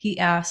 he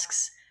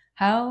asks,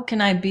 how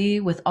can I be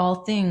with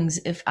all things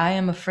if I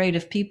am afraid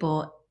of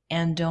people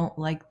and don't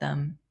like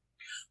them?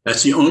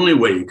 That's the only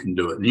way you can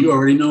do it. And you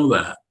already know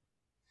that.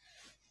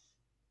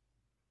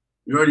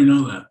 You already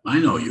know that. I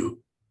know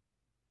you.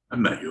 I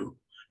met you.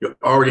 You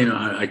already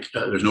know.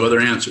 There's no other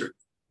answer.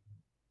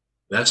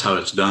 That's how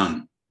it's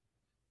done.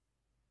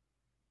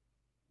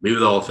 Be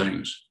with all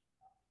things.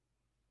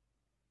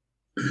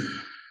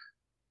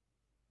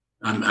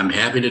 I'm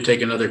happy to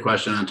take another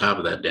question on top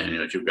of that,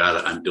 Daniel, if you've got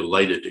it. I'm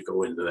delighted to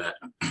go into that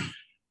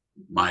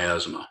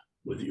miasma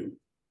with you.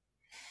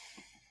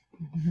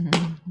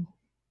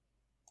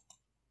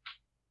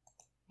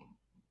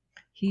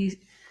 He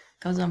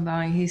goes on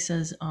bowing. He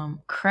says,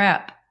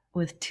 crap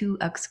with 2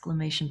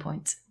 exclamation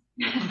points.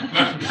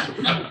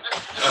 My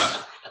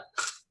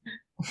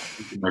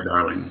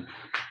darling.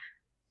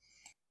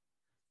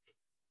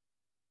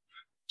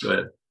 Go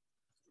ahead.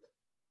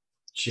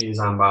 She's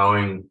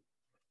unbowing.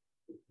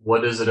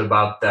 What is it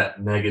about that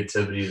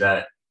negativity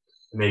that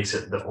makes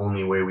it the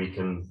only way we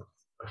can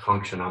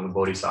function on the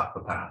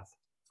bodhisattva path?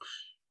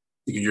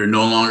 Because you're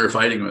no longer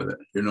fighting with it.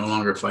 You're no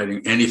longer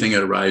fighting. Anything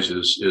that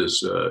arises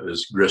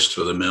is grist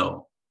for the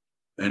mill,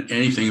 and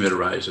anything that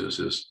arises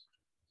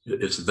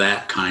it's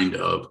that kind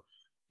of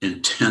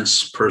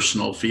intense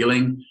personal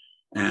feeling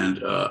and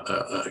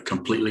a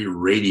completely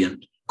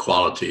radiant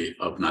quality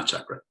of not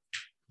separate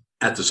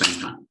at the same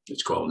time.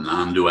 It's called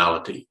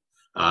non-duality,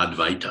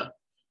 advaita,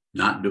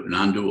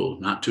 non-dual,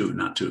 not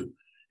two.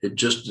 It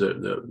just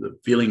the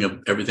feeling of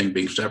everything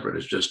being separate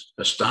is just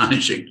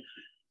astonishing.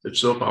 It's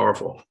so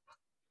powerful.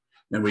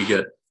 And we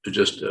get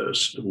just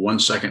 1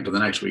 second to the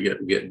next, we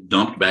get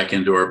dumped back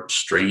into our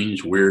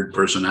strange, weird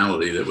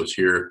personality that was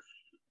here.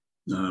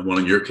 Well,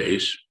 in your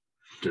case,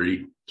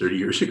 30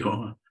 years ago.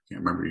 I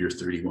can't remember. You're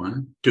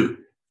 31,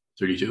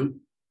 32.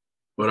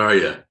 What are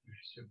you?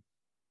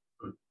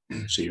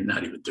 So you're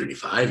not even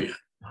 35 yet.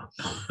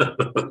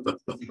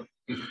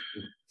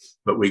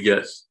 But we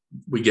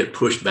get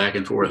pushed back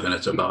and forth, and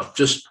it's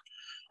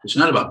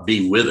not about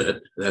be with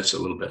it. That's a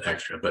little bit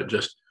extra, but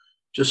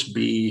just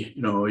be,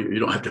 you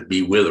don't have to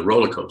be with a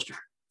roller coaster.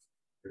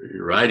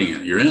 You're riding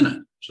it, you're in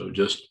it. So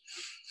just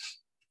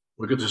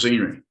look at the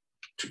scenery.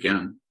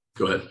 Again,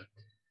 go ahead.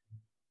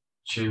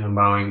 She's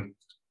unbowing.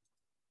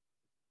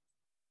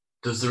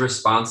 Does the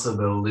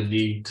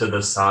responsibility to the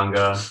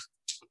Sangha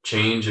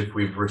change if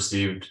we've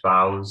received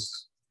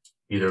vows,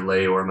 either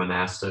lay or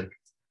monastic?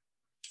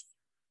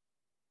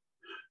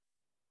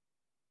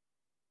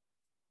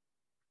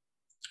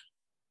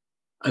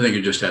 I think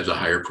it just has a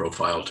higher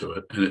profile to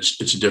it, and it's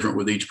different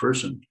with each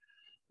person.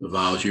 The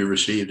vows you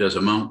received as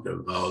a monk,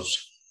 the vows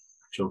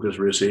Shoka's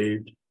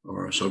received,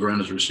 or Sogaran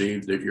has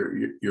received, that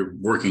you're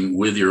working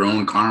with your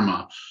own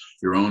karma,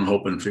 your own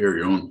hope and fear,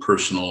 your own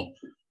personal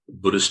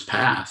Buddhist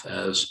path,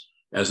 as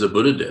the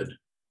Buddha did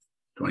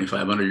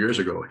 2,500 years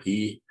ago.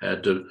 He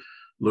had to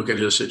look at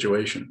his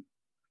situation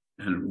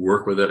and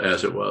work with it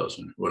as it was.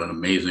 And what an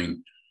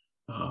amazing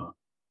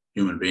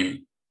human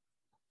being.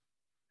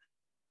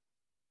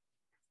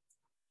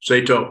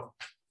 Sato.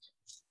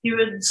 You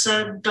had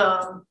said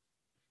to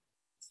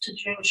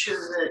Jinshu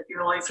that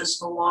your life is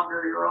no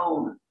longer your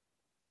own.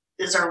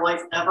 Is our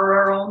life ever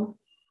our own?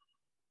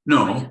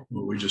 No,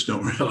 we just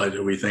don't realize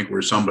it. We think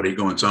we're somebody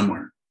going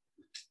somewhere.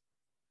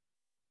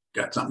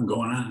 Got something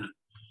going on.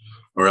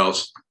 Or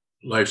else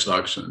life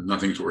sucks and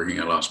nothing's working.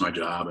 I lost my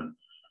job. And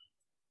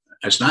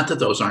it's not that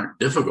those aren't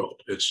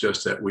difficult. It's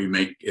just that we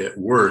make it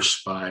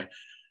worse by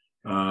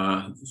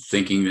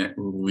thinking that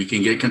we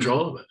can get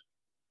control of it.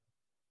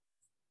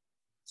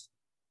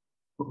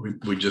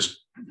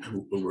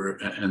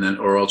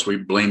 Or else we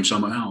blame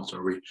someone else,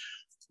 or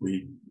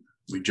we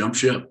jump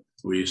ship.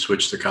 We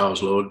switch the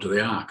cow's load to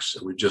the ox.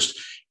 We just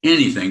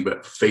anything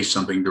but face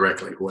something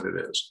directly, what it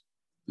is,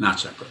 not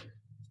separate.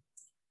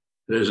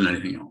 There isn't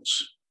anything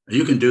else.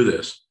 You can do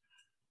this.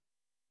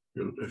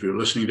 If you're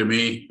listening to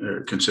me,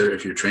 consider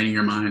if you're training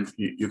your mind,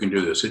 you can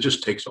do this. It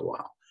just takes a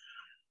while.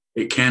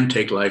 It can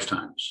take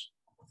lifetimes.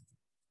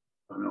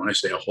 I mean, when I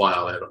say a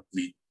while, I don't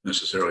mean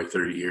necessarily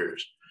 30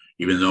 years,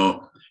 even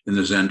though in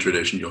the Zen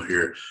tradition, you'll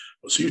hear,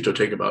 well, so it will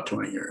take about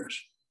 20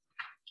 years.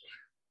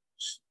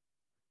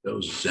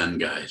 Those Zen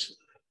guys.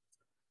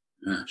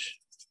 Gosh.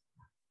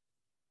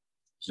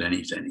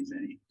 Zenny.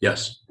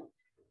 Yes.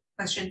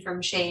 Question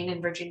from Shane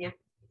in Virginia.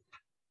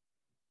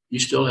 He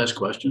still has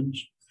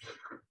questions?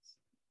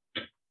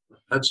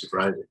 That's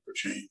surprising for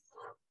Shane.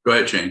 Go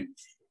ahead, Shane.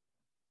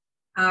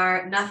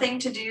 Are nothing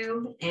to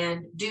do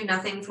and do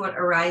nothing with what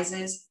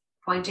arises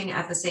pointing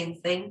at the same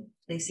thing?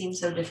 They seem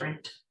so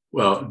different.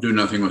 Well, do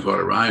nothing with what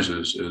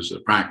arises is a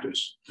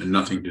practice, and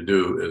nothing to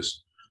do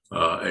is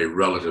a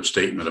relative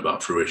statement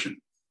about fruition.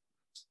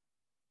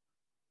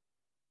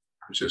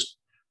 It's just,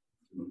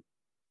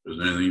 there's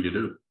anything to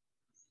do.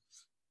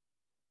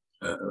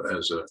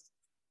 As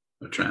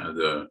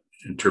the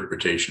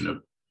interpretation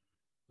of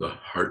the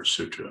Heart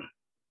Sutra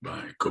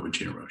by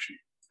Kobunchi Roshi.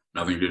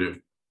 Nothing to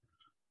do.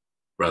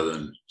 Rather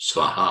than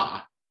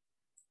Svaha,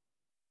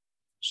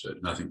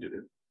 said nothing to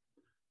do.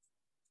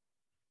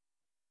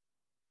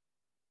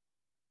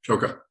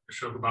 Shoka.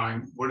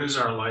 Shokabine, what is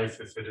our life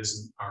if it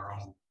isn't our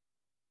own?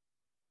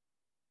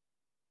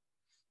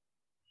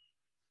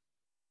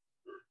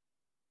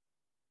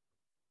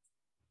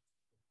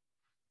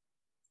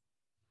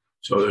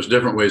 So there's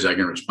different ways I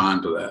can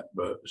respond to that.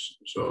 But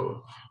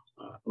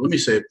let me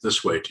say it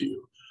this way to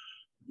you.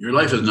 Your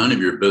life is none of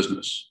your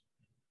business.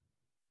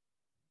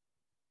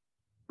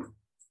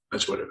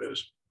 That's what it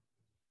is.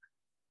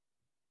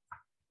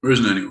 There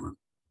isn't anyone.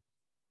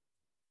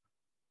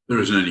 There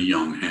isn't any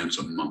young,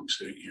 handsome monk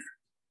sitting here.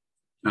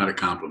 Not a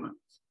compliment.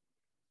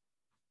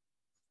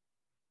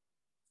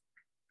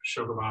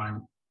 Sugar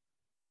buying.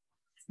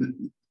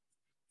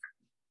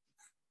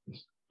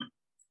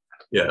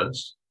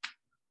 Yes.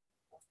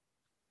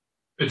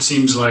 It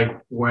seems like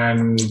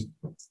when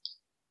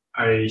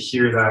I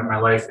hear that my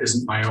life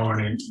isn't my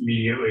own,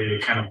 immediately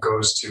it kind of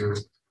goes to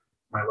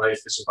my life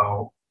is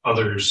about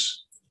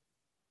others.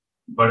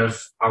 But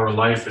if our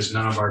life is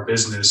none of our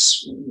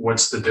business,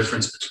 what's the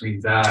difference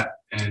between that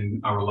and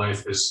our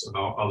life is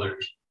about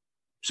others?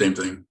 Same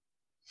thing.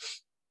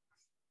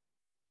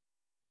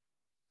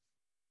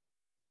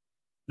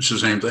 It's the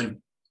same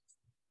thing.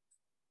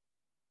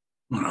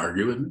 Want to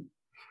argue with me?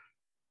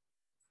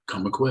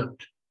 Come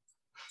equipped.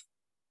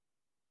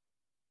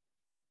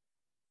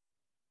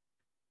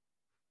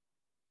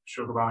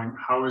 Sugar buying,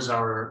 how is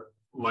our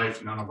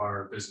life none of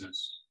our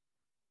business?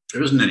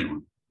 There isn't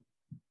anyone.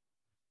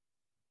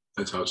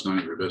 That's how it's none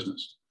of your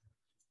business.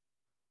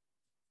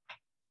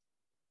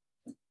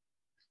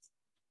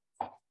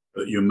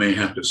 But you may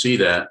have to see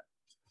that.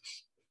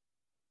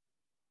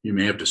 You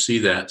may have to see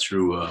that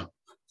through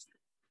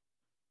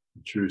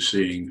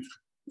seeing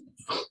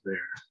out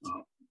there,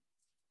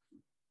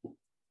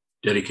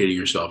 dedicating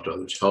yourself to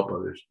others, help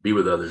others, be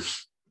with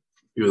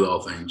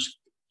all things,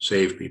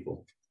 save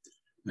people.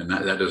 And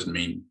that doesn't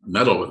mean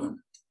meddle with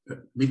them.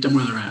 Meet them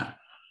where they're at.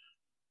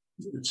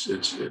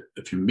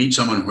 If you meet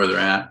someone where they're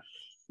at,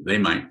 they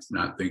might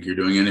not think you're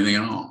doing anything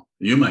at all.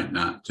 You might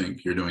not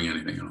think you're doing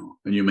anything at all.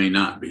 And you may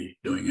not be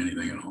doing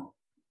anything at all.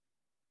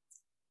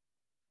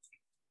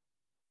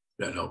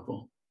 Is that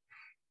helpful?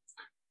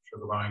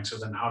 Sugar buying. So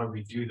then how do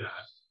we do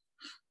that?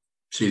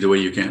 See the way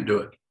you can't do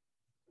it.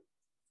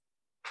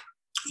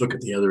 Look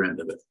at the other end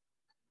of it.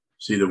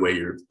 See the way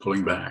you're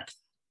pulling back.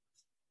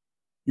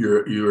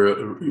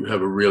 You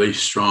have a really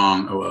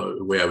strong,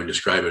 the way I would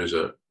describe it as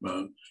a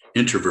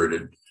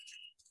introverted,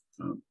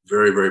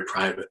 very, very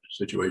private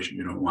situation.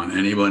 You don't want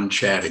anyone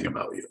chatting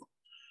about you.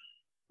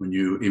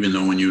 Even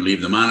though when you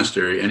leave the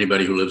monastery,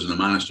 anybody who lives in the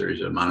monastery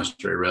is a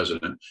monastery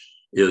resident,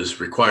 is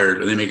required,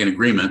 and they make an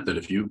agreement that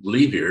if you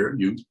leave here,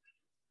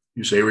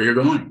 you say where you're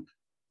going.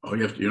 Oh,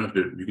 you don't have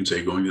to. You can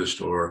say going to the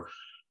store,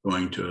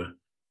 going to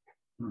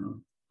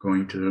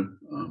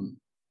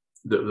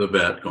the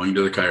vet, going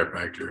to the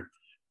chiropractor,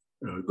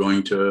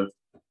 going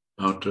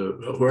out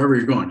to wherever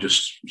you're going.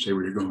 Just say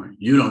where you're going.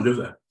 You don't do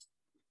that.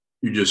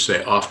 You just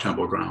say off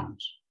temple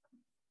grounds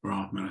or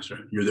off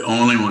monastery. You're the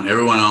only one.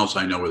 Everyone else,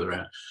 I know where they're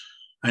at.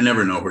 I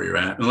never know where you're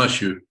at unless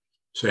you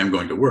say I'm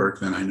going to work.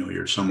 Then I know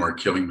you're somewhere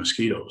killing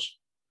mosquitoes.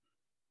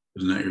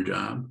 Isn't that your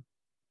job?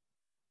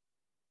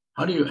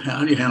 How do you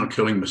handle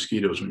killing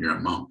mosquitoes when you're a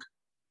monk?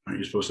 Aren't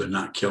you supposed to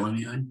not kill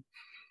anything?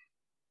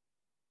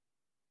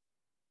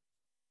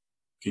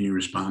 Can you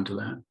respond to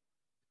that?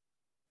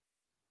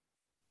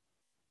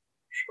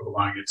 Sugar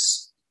buying,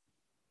 it's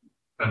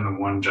been the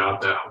one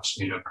job that helps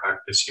me to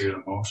practice here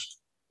the most.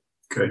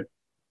 Okay,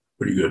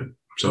 pretty good.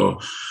 So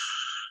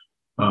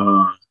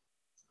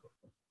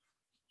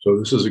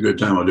this is a good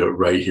time. I'll do it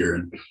right here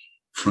in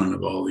front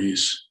of all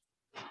these,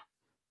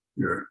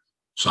 your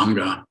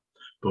Sangha,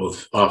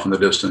 both off in the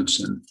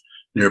distance and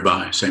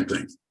nearby, same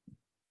thing.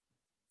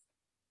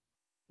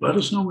 Let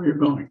us know where you're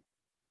going.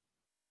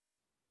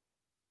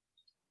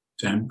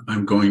 Sam,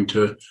 I'm going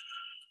to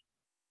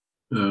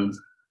the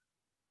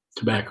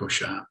tobacco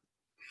shop.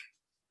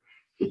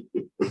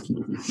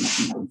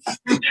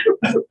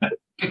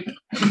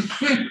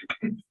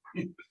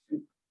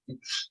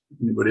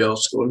 Anybody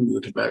else going to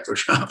the tobacco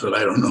shop that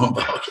I don't know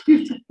about?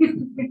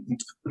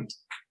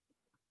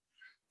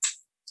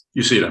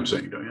 You see what I'm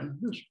saying, don't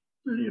you?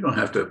 You don't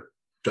have to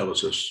tell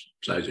us the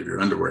size of your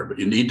underwear, but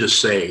you need to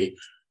say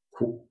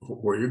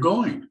where you're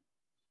going.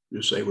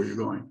 Just say where you're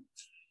going.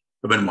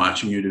 I've been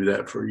watching you do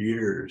that for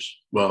years.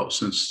 Well,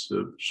 since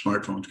the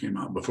smartphones came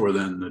out. Before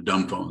then, the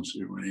dumb phones,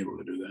 you weren't able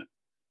to do that.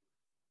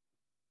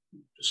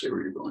 Just say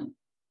where you're going.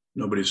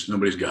 Nobody's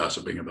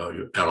gossiping about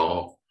you at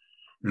all.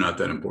 You're not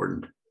that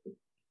important.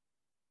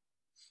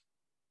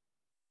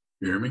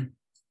 You hear me?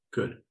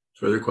 Good.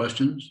 Further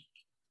questions?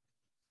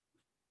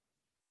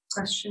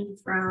 Question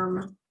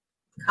from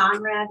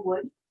Conrad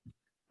Wood.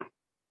 It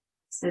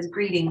says,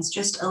 greetings,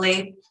 just a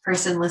lay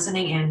person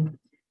listening in.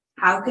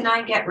 How can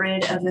I get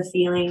rid of the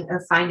feeling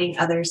of finding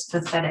others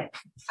pathetic,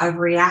 of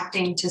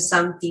reacting to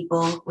some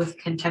people with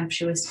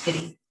contemptuous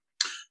pity?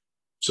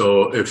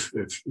 So if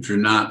you're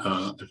not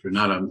a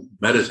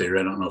meditator,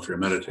 I don't know if you're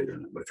a meditator or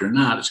not, but if you're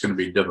not, it's going to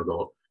be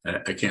difficult.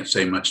 I can't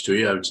say much to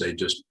you. I would say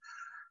just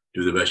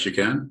do the best you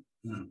can.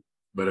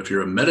 But if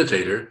you're a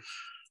meditator,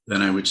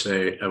 then I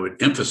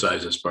would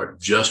emphasize this part.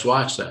 Just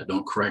watch that.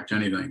 Don't correct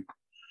anything.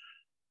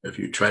 If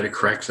you try to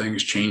correct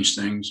things, change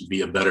things,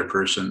 be a better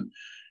person.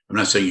 I'm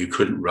not saying you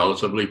couldn't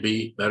relatively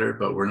be better,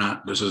 but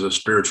this is a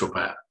spiritual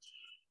path.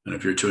 And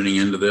if you're tuning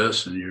into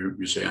this and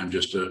you say, I'm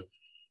just a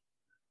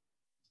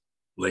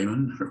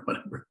layman or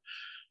whatever,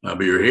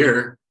 but you're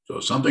here. So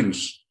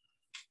something's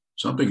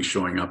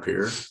showing up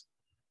here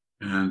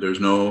and there's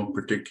no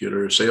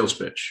particular sales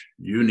pitch.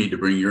 You need to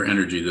bring your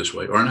energy this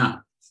way or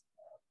not.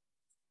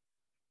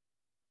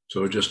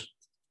 So just,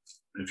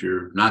 if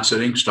you're not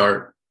sitting,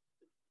 start.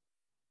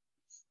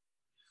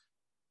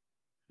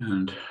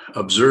 And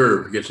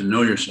observe, get to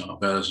know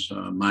yourself. As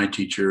my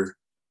teacher,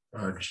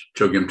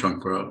 Chogyam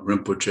Trungpa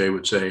Rinpoche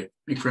would say,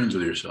 make friends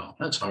with yourself.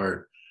 That's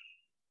hard.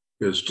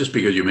 Because just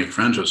because you make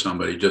friends with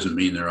somebody doesn't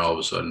mean they're all of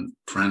a sudden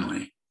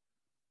friendly.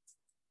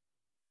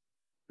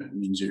 It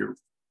means you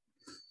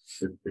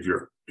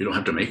don't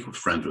have to make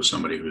friends with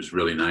somebody who's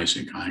really nice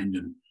and kind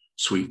and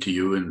sweet to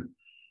you and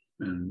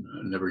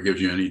never gives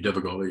you any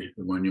difficulty.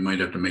 The one you might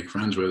have to make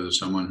friends with is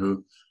someone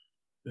who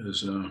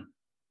is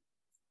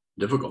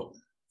difficult.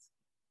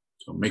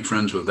 So make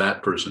friends with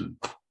that person,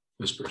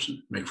 this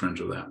person, make friends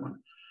with that one.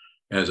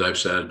 As I've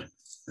said,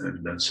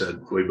 and been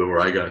said way before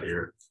I got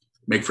here,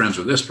 make friends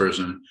with this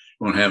person,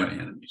 you won't have any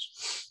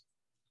enemies.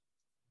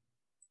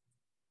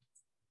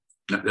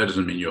 That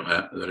doesn't mean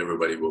that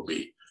everybody will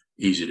be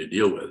easy to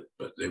deal with,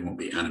 but they won't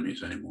be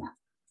enemies anymore.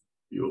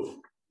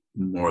 You'll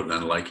more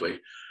than likely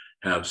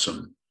have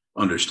some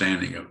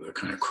understanding of the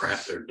kind of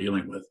crap they're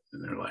dealing with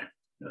in their life.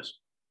 Yes.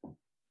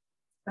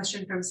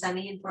 Question from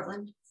Semi in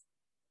Portland.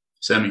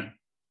 Semi.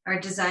 Are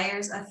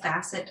desires a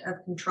facet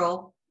of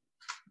control?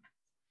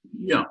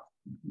 Yeah.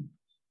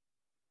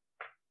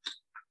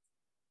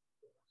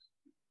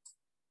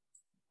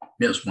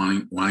 Yes,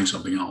 wanting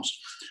something else,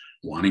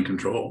 wanting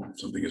control.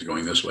 Something is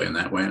going this way and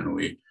that way, and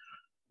we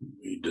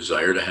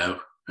desire to have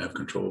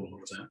control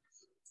over that.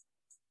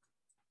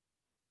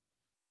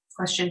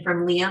 Question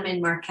from Liam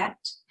in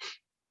Marquette.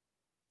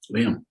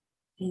 Liam.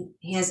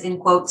 He has in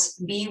quotes,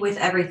 be with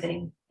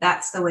everything.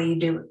 That's the way you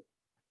do it.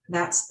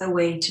 That's the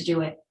way to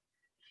do it.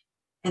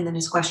 And then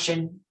his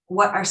question,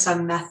 what are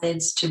some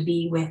methods to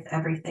be with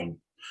everything?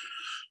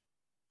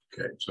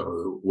 Okay, so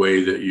the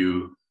way that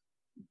you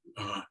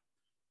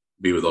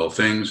be with all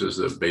things is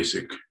the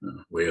basic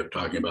way of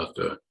talking about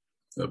the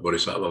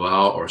Bodhisattva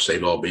vow, or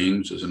save all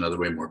beings is another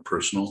way, more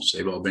personal.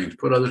 Save all beings,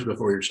 put others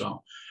before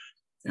yourself.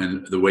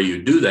 And the way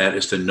you do that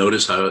is to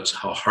notice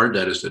how hard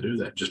that is to do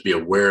that. Just be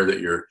aware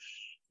that you're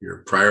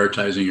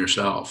prioritizing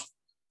yourself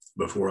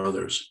before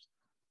others.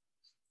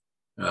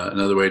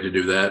 Another way to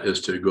do that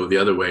is to go the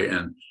other way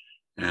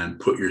and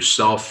put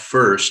yourself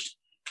first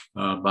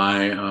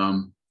by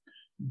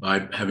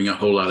having a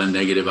whole lot of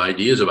negative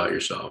ideas about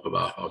yourself,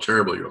 about how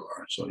terrible you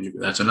are. So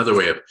that's another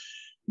way of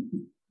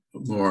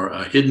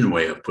a hidden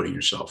way of putting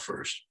yourself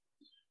first.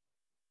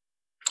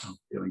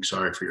 Feeling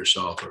sorry for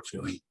yourself or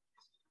feeling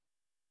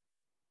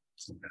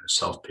some kind of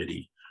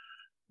self-pity.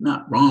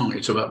 Not wrong.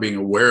 It's about being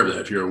aware of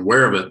that. If you're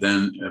aware of it,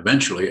 then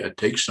eventually it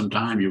takes some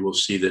time. You will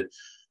see that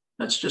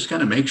that's just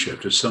kind of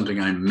makeshift. It's something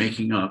I'm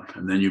making up.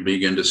 And then you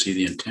begin to see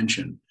the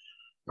intention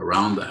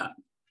around that.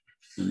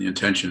 And the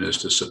intention is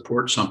to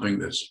support something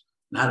that's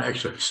not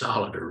actually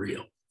solid or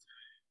real.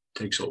 It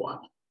takes a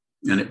while,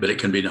 but it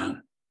can be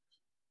done.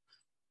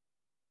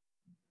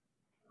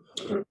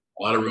 A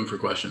lot of room for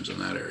questions in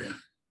that area.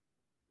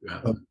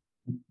 Yeah.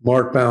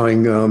 Mark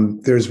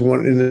Bowing, there's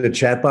one in the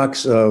chat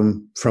box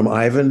from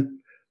Ivan.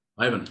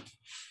 Ivan.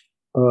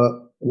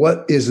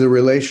 What is the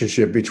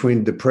relationship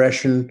between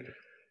depression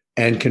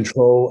and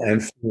control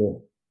and fear?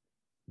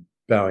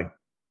 Bowing.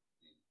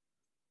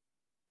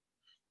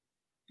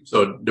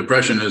 So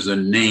depression is a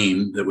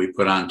name that we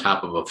put on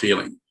top of a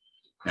feeling.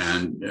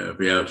 And if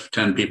we have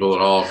 10 people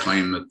that all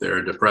claim that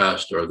they're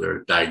depressed or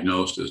they're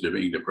diagnosed as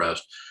being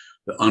depressed,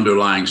 the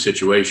underlying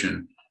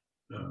situation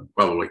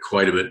probably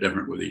quite a bit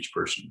different with each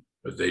person,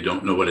 but they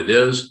don't know what it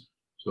is,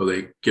 so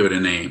they give it a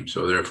name.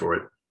 So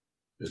therefore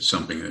it's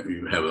something that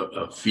you have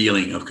a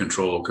feeling of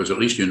control, because at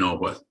least you know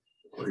what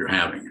you're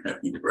having. You're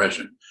having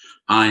depression.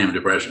 I am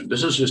depression.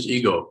 This is just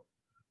ego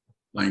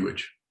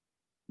language.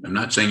 I'm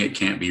not saying it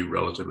can't be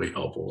relatively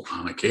helpful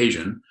on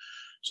occasion.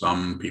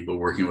 Some people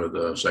working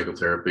with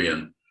psychotherapy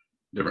and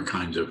different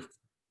kinds of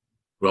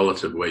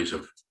relative ways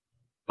of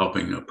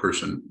helping a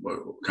person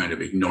kind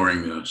of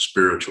ignoring the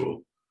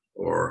spiritual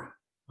or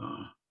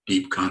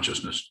deep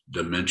consciousness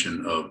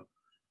dimension of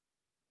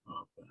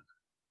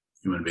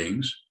human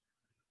beings.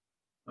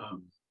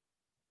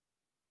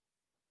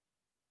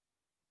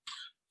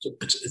 So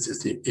it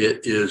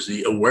is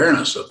the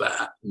awareness of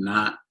that,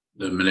 not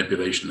the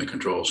manipulation, the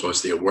control. So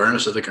it's the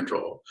awareness of the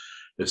control.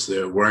 It's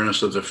the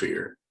awareness of the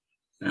fear.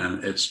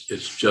 And it's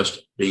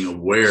just being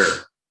aware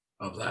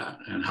of that.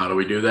 And how do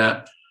we do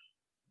that?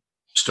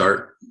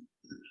 Start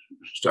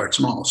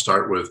small.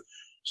 Start with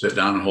sit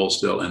down and hold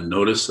still and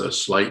notice the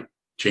slight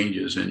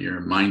changes in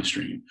your mind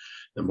stream.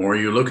 The more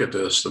you look at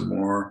this, the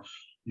more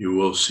you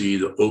will see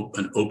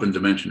an open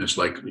dimension. It's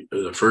like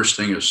the first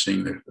thing is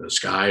seeing the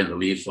sky and the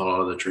leaves fall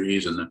out of the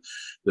trees and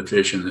the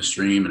fish in the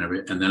stream and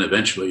everything. And then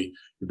eventually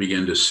you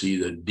begin to see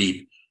the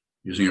deep,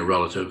 using a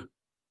relative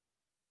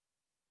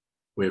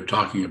way of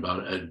talking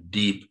about it, a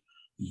deep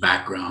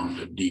background,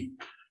 a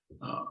deep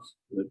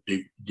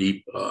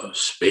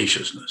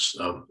spaciousness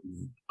of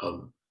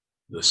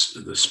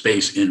the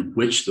space in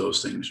which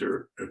those things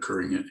are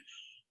occurring,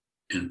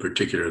 in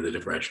particular the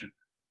depression,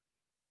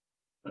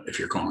 if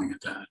you're calling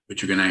it that.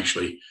 But you can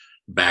actually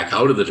back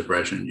out of the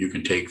depression. You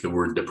can take the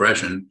word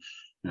depression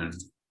and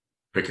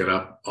pick it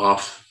up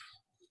off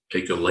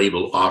take the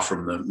label off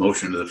from the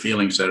emotion to the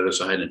feeling, set it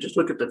aside, and just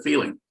look at the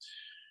feeling.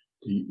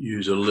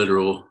 Use a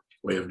literal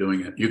way of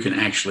doing it. You can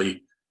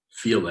actually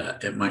feel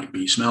that. It might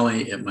be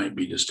smelly, it might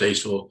be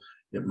distasteful,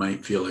 it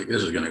might feel like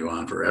this is going to go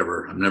on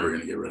forever. I'm never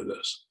going to get rid of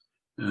this.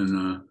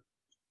 And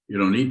you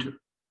don't need to.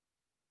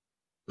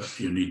 But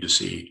you need to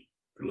see,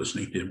 for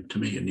listening to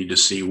me, you need to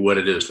see what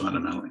it is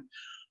fundamentally.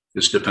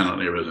 It's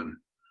dependently arisen.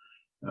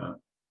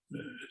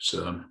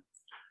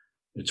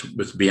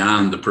 It's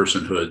beyond the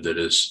personhood that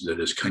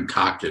is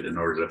concocted in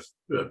order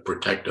to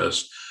protect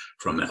us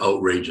from the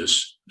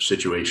outrageous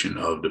situation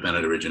of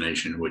dependent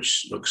origination,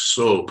 which looks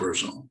so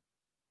personal.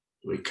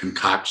 We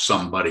concoct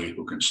somebody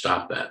who can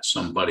stop that,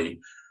 somebody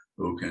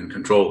who can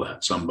control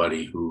that,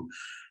 somebody who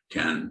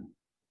can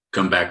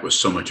come back with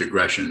so much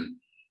aggression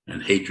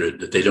and hatred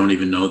that they don't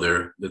even know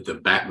that the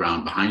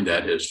background behind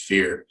that is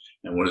fear.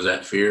 And what is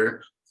that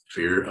fear?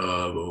 Fear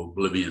of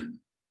oblivion,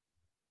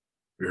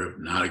 fear of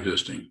not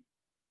existing,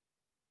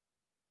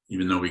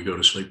 even though we go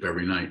to sleep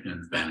every night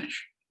and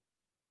vanish.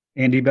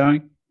 Andy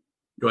Bowing?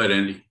 Go ahead,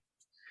 Andy.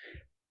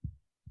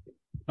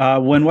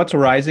 When what's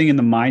arising in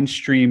the mind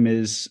stream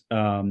is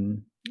a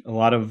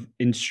lot of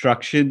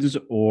instructions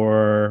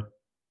or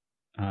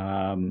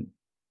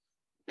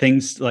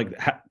things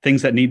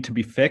things that need to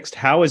be fixed,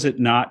 how is it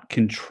not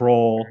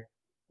control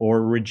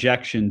or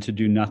rejection to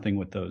do nothing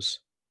with those?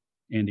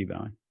 Andy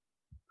Bowing.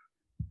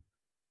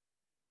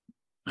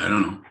 I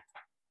don't know.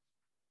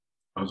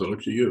 How's it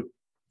look to you?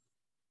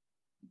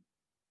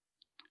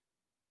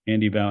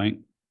 Andy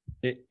Bowing.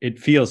 It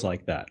feels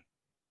like that.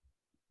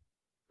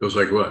 Feels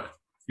like what?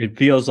 It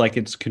feels like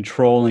it's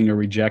controlling or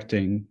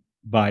rejecting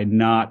by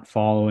not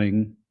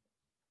following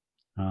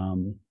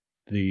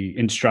the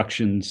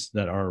instructions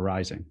that are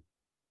arising.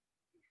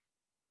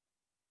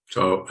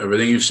 So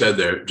everything you said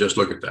there, just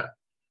look at that.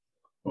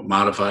 Don't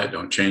modify it.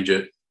 Don't change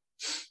it.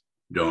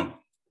 Don't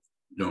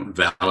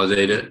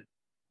validate it.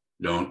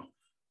 Don't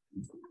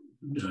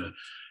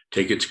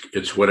take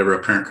its whatever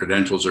apparent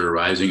credentials are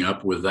rising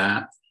up with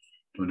that.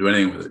 Don't do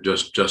anything with it.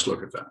 Just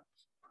look at that.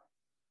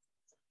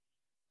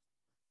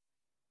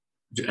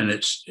 And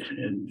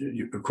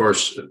of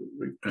course,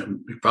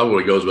 it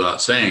probably goes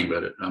without saying,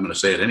 but I'm going to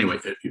say it anyway.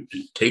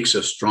 It takes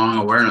a strong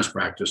awareness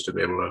practice to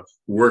be able to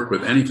work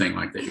with anything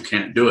like that. You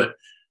can't do it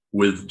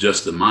with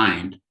just the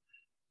mind,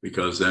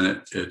 because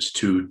then it's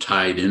too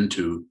tied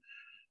into,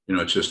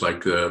 it's just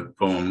like the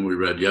poem we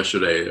read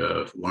yesterday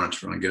of Lawrence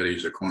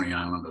Ferlinghetti's The Coney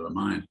Island of the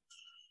Mind.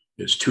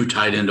 It's too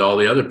tied into all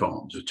the other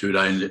poems. It's too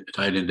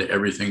tied into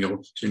every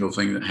single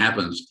thing that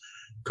happens.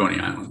 Coney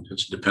Island.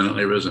 It's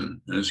dependently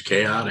arisen, and it's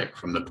chaotic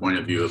from the point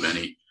of view of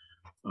any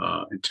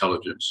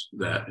intelligence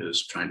that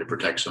is trying to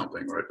protect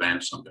something or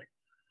advance something.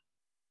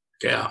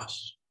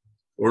 Chaos,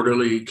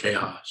 orderly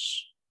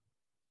chaos,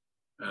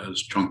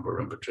 as Trungpa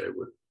Rinpoche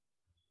would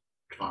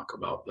talk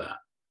about that.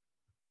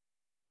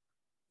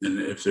 And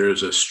if there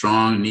is a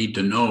strong need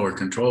to know or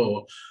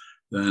control,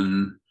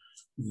 then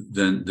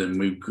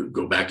we could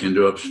go back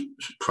into a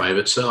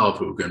private self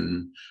who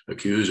can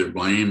accuse or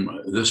blame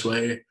this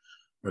way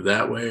or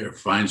that way, or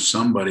find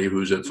somebody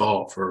who's at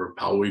fault for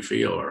how we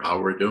feel or how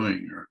we're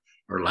doing,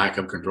 or lack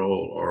of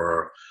control,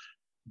 or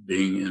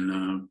being in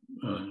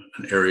an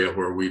area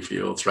where we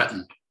feel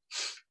threatened.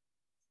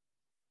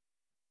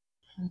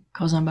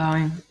 Goes on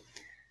bowing.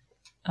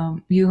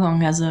 Yu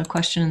Hong has a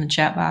question in the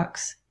chat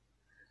box,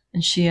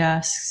 and she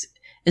asks,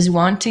 is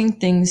wanting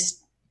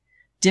things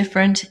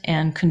different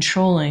and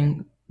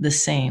controlling the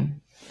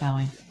same?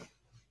 Bowing.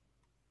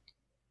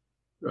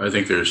 I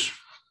think there's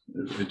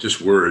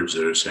just words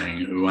that are saying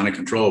we want to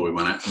control, we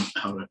want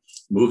to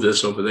move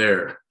this over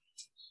there,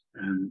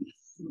 and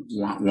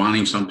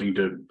wanting something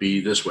to be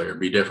this way or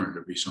be different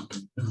or be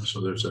something. So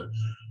there's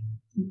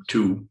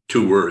two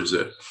words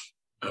that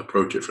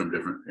approach it from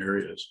different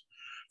areas,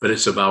 but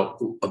it's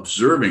about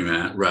observing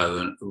that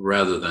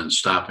rather than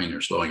stopping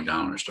or slowing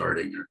down or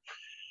starting or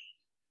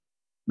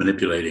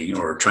manipulating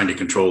or trying to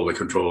control the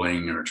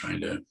controlling or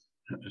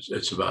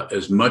it's about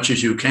as much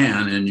as you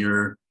can in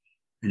your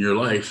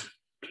life.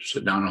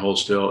 Sit down and hold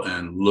still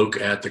and look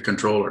at the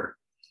controller.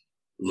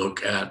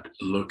 Look at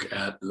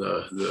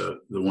the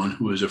one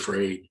who is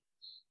afraid,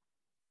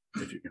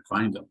 if you can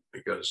find them,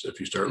 because if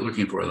you start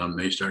looking for them,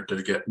 they start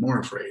to get more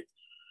afraid.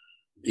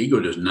 The ego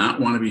does not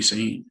want to be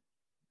seen,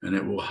 and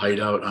it will hide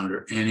out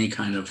under any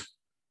kind of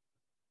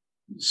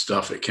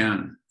stuff it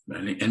can,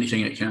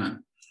 anything it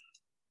can.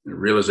 The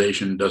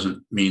realization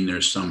doesn't mean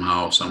there's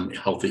somehow some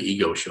healthy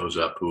ego shows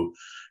up who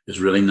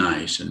is really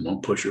nice and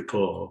won't push or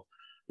pull.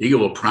 The ego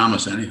will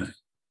promise anything,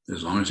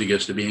 as long as he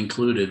gets to be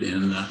included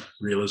in the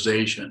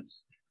realization.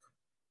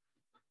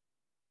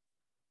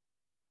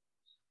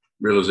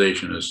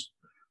 Realization is,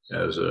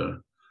 as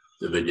the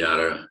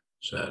Vidyadhara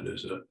said,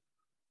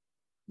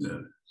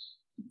 the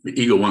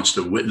ego wants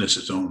to witness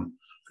its own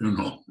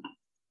funeral,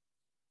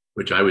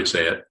 which I would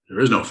say there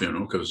is no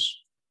funeral because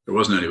there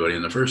wasn't anybody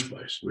in the first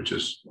place, which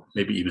is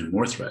maybe even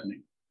more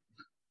threatening.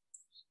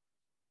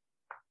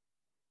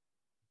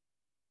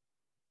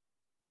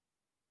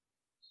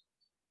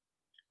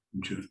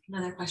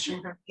 Another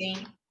question from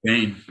Jane.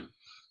 Jane.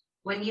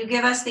 When you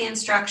give us the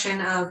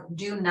instruction of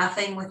do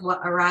nothing with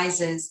what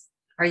arises,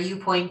 are you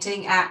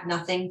pointing at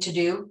nothing to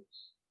do?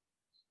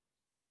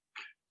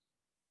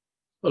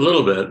 A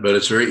little bit, but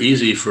it's very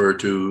easy for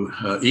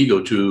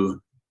ego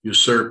to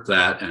usurp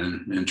that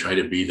and try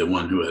to be the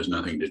one who has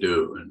nothing to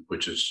do, and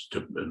which is,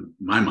 in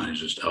my mind, is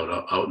just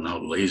out and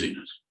out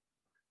laziness.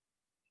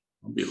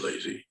 Don't be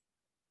lazy.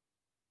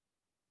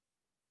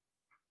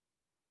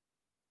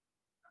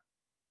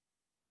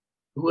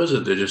 Who was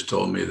it that just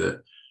told me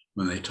that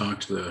when they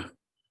talked to the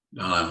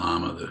Dalai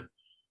Lama,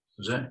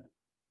 was that?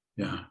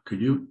 Yeah,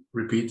 could you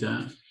repeat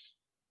that?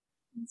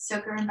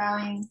 Soker and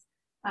Bowing,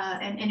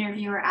 an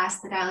interviewer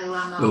asked the Dalai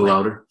Lama. A little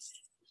louder.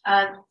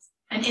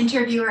 An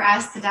interviewer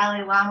asked the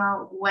Dalai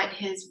Lama what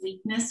his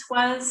weakness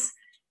was,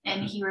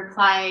 and he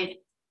replied,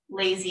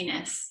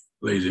 laziness.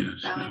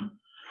 Laziness. Yeah.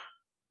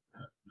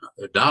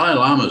 The Dalai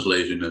Lama's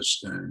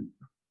laziness and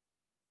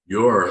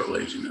your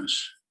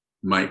laziness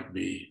might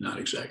be not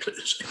exactly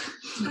the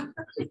same.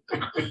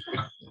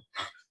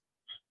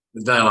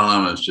 The Dalai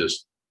Lama is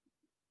just,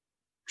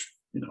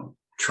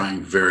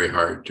 trying very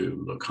hard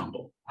to look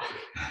humble.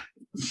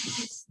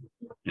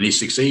 And he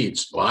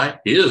succeeds. Why?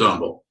 He is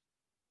humble.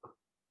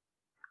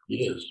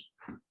 He is.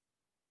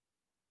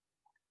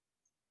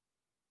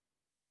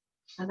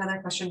 Another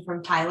question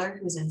from Tyler,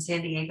 who's in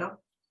San Diego.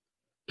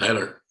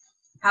 Tyler.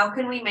 How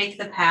can we make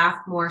the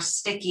path more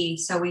sticky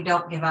so we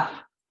don't give up?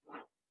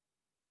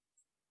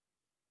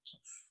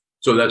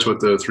 So that's what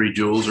the 3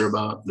 jewels are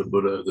about, the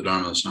Buddha, the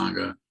Dharma, the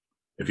Sangha.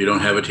 If you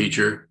don't have a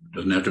teacher, it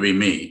doesn't have to be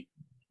me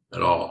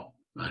at all.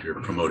 I'm not here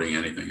promoting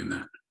anything in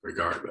that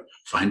regard, but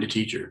find a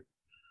teacher.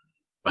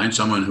 Find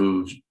someone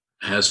who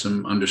has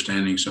some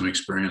understanding, some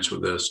experience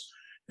with this.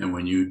 And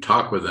when you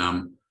talk with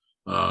them,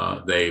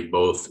 they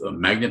both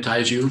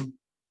magnetize you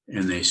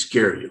and they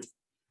scare you.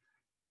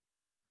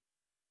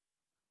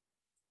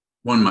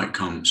 One might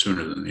come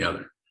sooner than the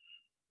other,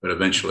 but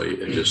eventually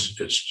it's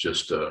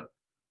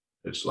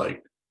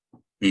like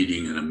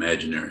meeting an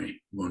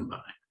imaginary moon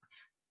pie.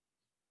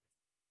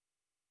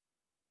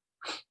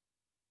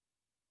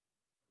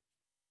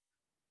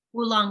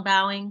 Wulong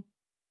Bowing.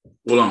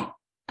 Wulong.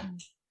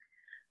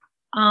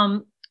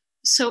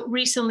 So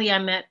recently I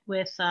met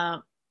with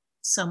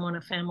someone,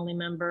 a family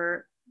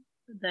member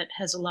that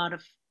has a lot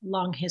of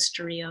long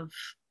history of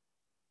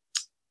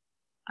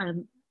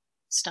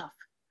stuff.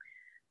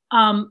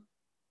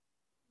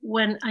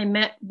 When I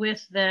met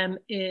with them,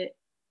 it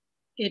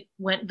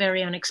went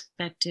very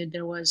unexpected.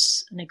 There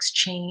was an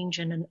exchange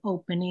and an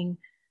opening.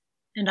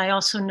 And I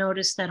also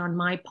noticed that on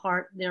my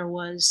part, there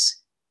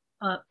was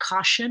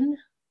caution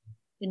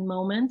in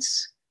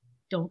moments.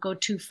 Don't go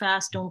too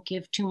fast, don't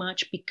give too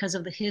much, because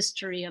of the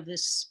history of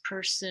this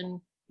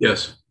person.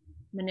 Yes.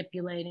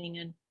 Manipulating.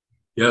 And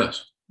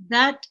yes,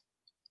 that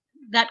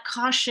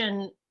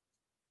caution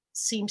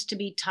seems to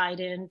be tied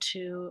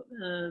into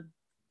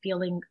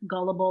feeling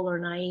gullible or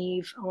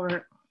naive,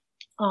 or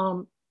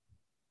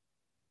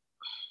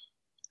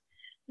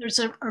there's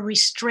a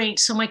restraint.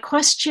 So my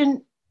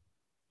question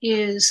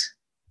is,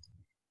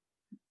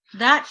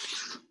 that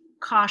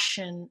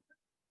caution,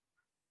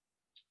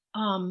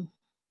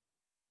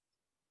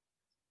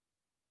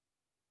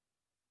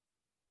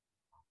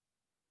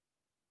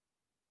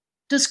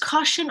 does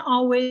caution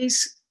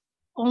always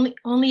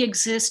only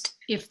exist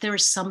if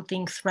there's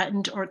something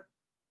threatened, or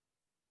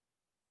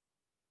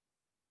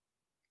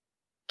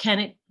can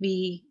it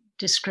be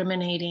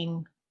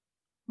discriminating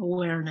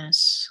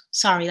awareness?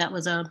 Sorry, that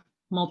was a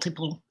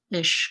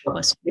multiple-ish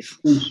question.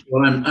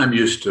 Well, I'm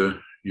used to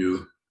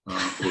you.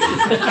 I've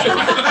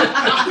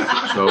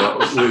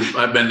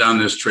been down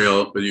this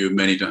trail with you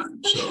many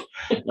times. So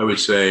I would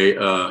say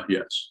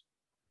yes.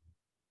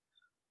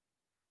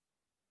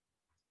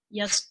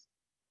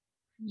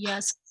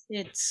 Yes,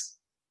 it's.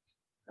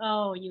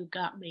 Oh, you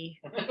got me.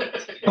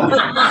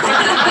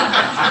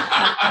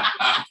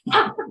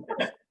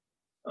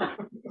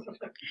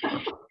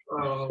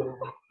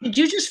 Did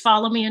you just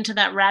follow me into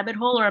that rabbit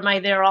hole, or am I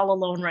there all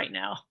alone right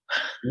now?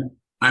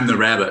 I'm the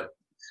rabbit.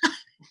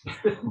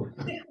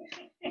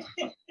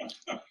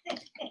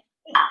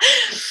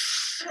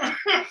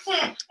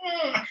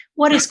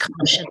 What is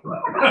caution?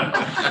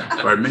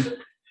 Pardon me?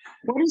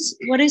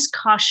 What is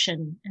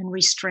caution and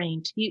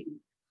restraint?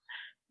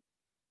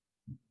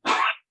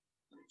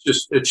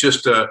 It's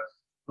just a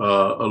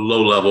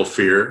low-level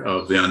fear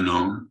of the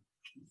unknown.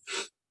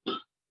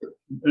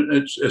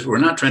 We're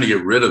not trying to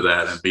get rid of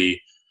that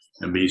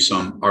and be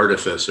some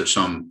artifice or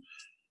some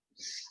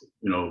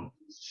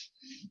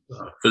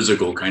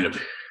physical kind of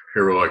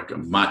heroic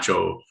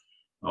macho.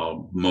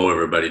 I'll mow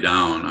everybody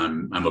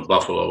down. I'm a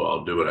buffalo.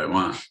 I'll do what I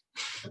want.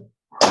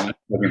 We're not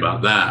talking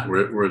about that.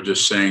 We're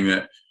just saying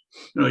that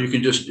you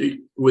can just,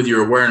 with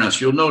your awareness,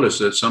 you'll notice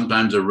that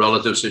sometimes a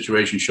relative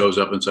situation shows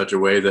up in such a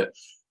way that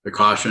the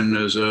caution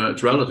is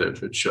it's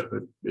relative. It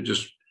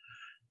just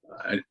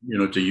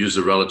to use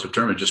the relative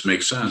term, it just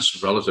makes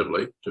sense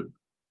relatively to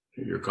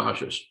you're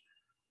cautious.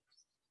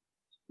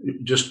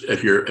 Just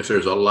if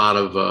there's a lot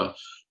of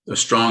a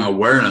strong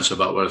awareness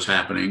about what is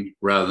happening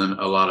rather than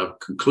a lot of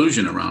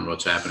conclusion around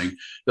what's happening,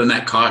 then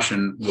that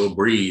caution will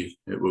breathe.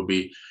 It will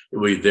be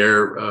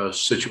there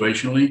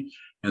situationally.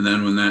 And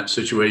then when that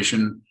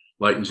situation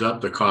lightens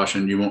up, the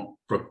caution, you won't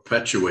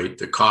perpetuate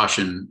the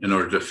caution in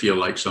order to feel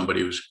like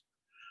somebody was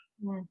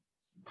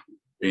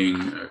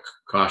being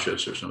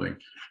cautious or something.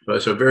 But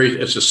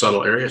it's a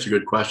subtle area. It's a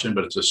good question,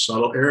 but it's a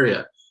subtle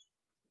area.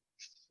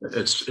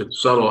 It's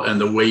subtle. And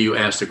the way you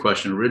asked the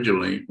question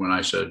originally, when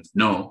I said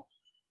no,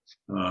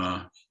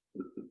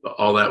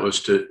 all that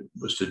was to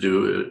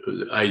do.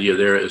 The idea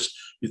there is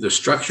the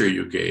structure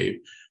you gave.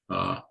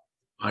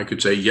 I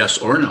could say yes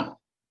or no.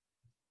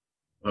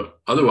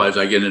 Otherwise,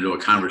 I get into a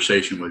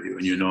conversation with you,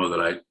 and you know that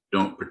I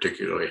don't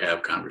particularly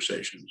have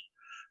conversations.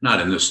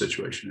 Not in this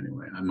situation,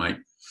 anyway. I might.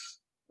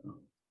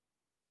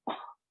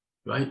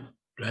 Do I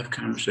have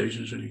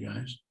conversations with you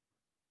guys?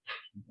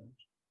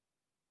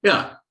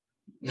 Yeah,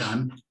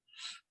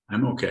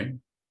 I'm okay.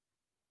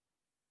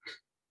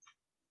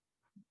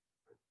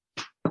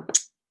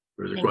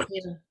 Further Thank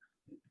questions?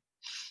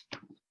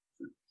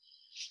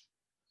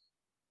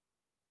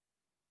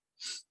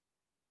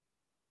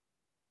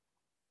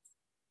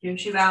 you.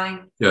 Jim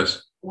Bowing,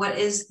 Yes. what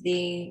is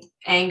the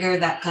anger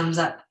that comes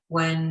up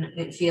when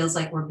it feels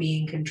like we're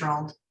being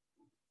controlled?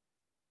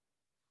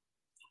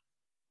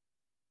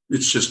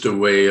 It's just a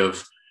way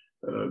of,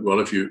 well,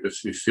 if you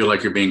feel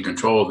like you're being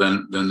controlled,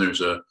 then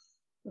there's a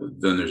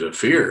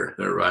fear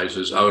that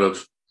arises out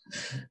of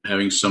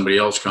having somebody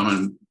else come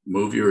and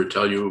move you or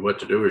tell you what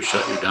to do or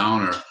shut you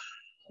down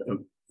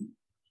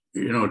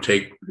or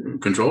take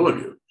control of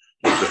you.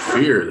 There's a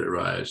fear that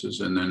arises,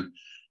 and then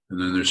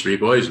there's three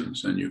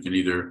poisons, and you can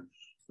either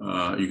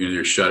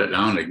shut it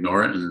down,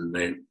 ignore it, and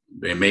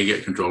they may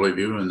get control of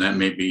you, and that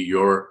may be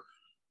your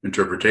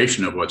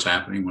interpretation of what's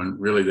happening when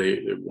really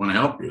they want to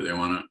help you. They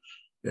want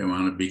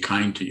to be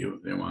kind to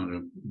you. They want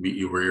to meet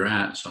you where you're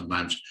at.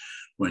 Sometimes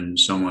when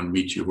someone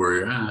meets you where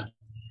you're at,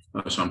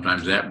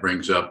 sometimes that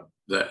brings up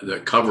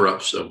the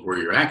cover-ups of where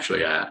you're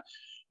actually at,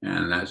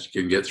 and that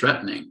can get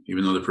threatening,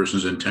 even though the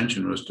person's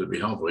intention was to be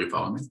helpful. You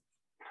follow me?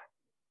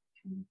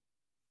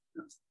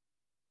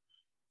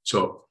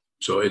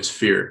 So it's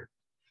fear.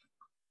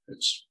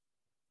 It's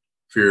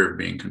fear of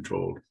being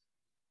controlled.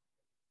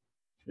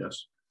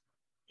 Yes.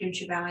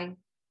 Jim Bowing,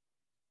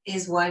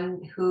 is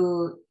one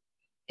who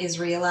is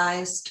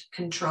realized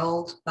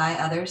controlled by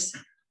others?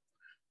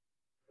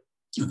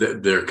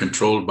 They're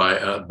controlled by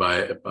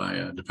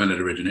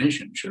dependent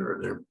origination.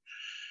 Sure,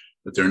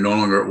 but they're no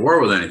longer at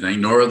war with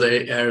anything, nor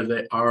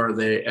are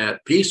they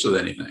at peace with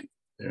anything.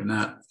 They're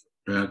not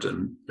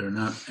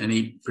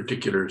any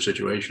particular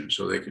situation,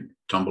 so they can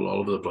tumble all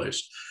over the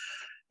place.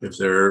 If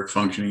they're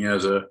functioning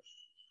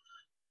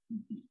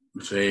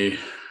if they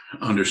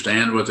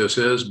understand what this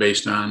is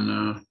based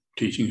on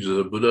teachings of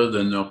the Buddha,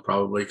 then they'll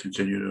probably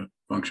continue to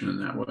function in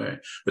that way.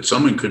 But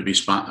someone could be,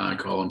 I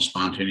call them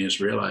spontaneous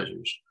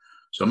realizers.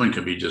 Someone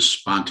could be just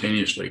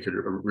spontaneously could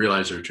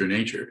realize their true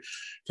nature.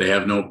 If they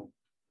have no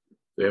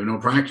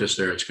practice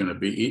there, it's going to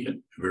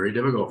be very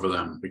difficult for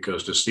them,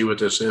 because to see what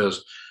this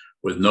is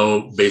with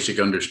no basic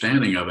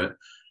understanding of it,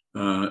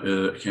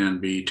 it can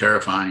be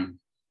terrifying,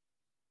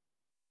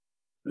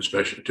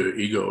 especially to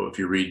ego. If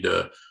you read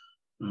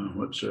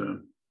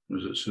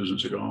was it Susan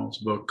Segal's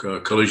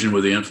book, Collision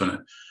with the Infinite?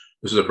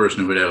 This is a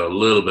person who would have a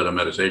little bit of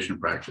meditation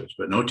practice,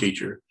 but no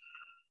teacher.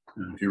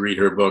 If you read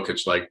her book,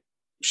 it's like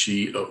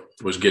she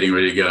was getting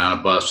ready to get on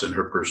a bus and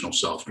her personal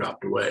self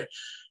dropped away.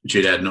 And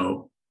she'd had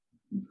no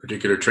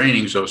particular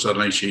training, so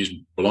suddenly she's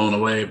blown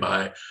away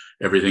by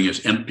everything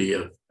is empty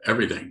of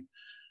everything.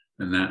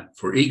 And that,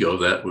 for ego,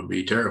 that would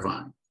be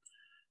terrifying,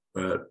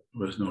 but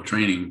with no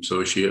training.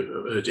 So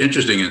it's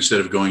interesting, instead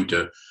of going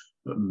to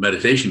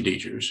meditation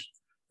teachers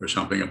or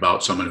something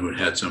about someone who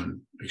had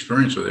some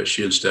experience with it,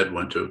 she instead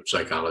went to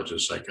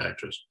psychologists,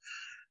 psychiatrists.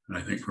 And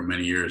I think for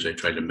many years they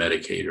tried to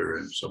medicate her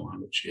and so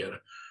on, but she had a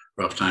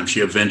rough time. She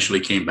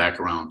eventually came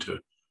back around to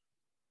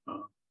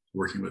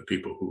working with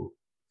people who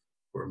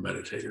were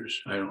meditators.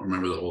 I don't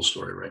remember the whole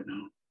story right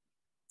now,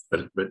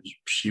 but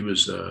she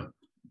was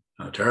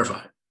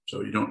terrified.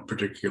 So you don't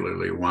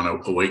particularly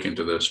want to awaken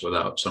to this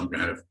without some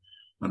kind of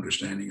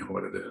understanding of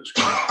what it is.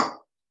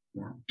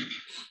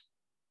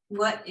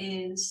 What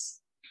is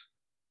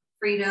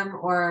freedom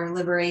or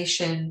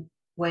liberation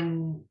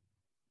when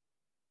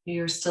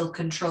you're still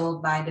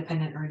controlled by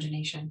dependent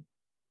origination?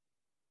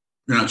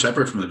 You're not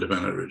separate from the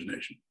dependent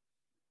origination.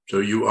 So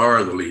you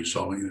are the leaves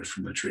falling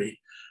from the tree.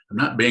 I'm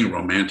not being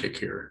romantic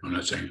here. I'm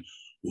not saying,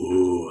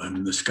 "Ooh,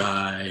 I'm the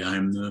sky,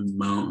 I'm the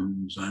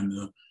mountains,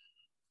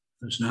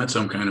 it's not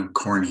some kind of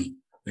corny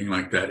thing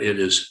like that. It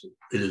is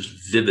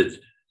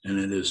vivid, and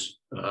it is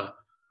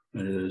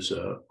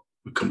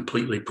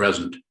completely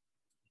present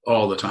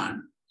all the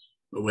time.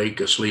 Awake,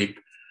 asleep,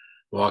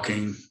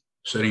 walking,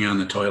 sitting on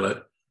the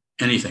toilet,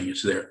 anything.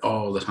 It's there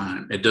all the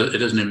time. It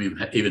doesn't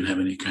even have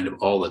any kind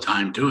of all the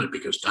time to it,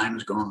 because time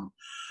is gone.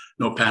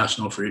 No past,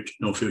 no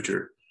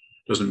future.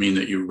 Doesn't mean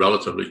that you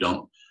relatively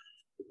don't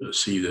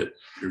see that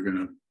you're going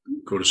to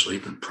go to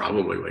sleep and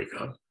probably wake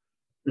up.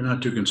 You're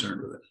not too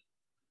concerned with it.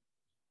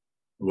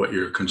 what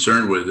you're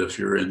concerned with if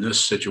you're in this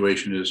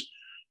situation is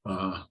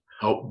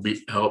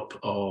help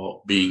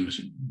all beings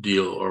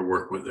deal or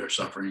work with their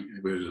suffering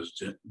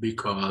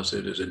because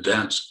it is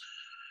intense.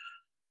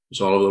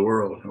 It's all over the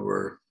world.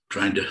 We're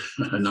trying to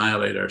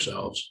annihilate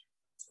ourselves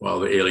while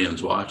the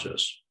aliens watch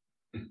us.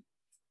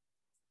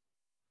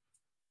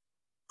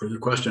 Further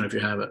question if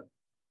you have it.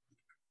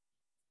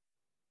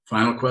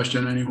 Final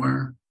question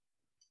anywhere?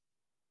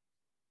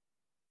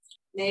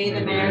 May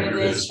the merit of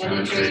this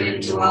penetrate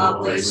into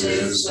all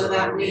places so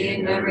that we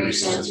and every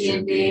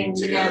sentient being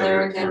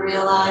together can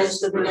realize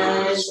the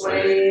Buddha's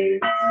way.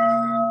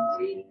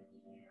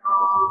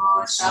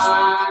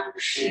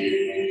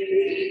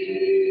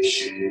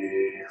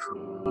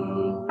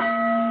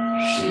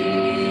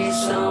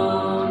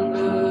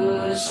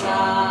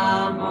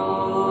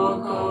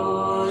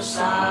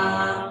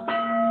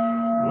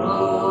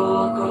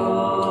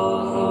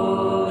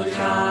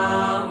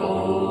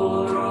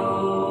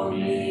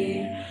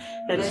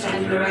 The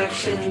 10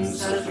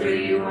 directions, the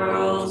 3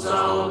 worlds,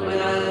 all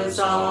Buddhas,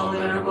 all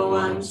venerable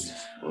ones,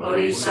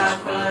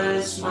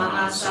 Bodhisattvas,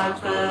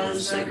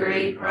 Mahasattvas, the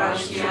great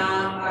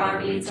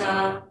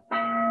Prajnaparamita.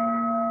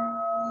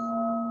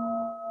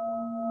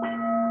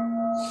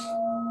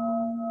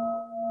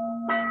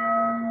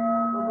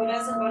 The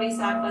Buddhas and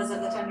Bodhisattvas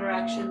of the 10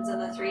 directions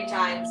and the 3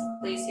 times,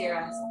 please hear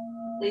us.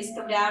 Please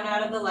come down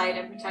out of the light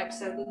and protect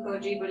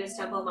Sokukoji Buddhist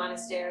Temple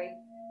Monastery,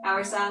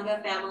 our Sangha,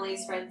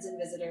 families, friends, and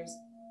visitors.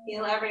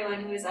 Heal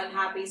everyone who is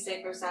unhappy,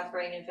 sick, or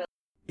suffering, and feel.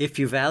 If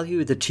you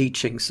value the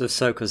teachings of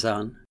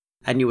Sokuzan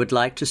and you would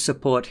like to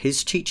support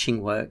his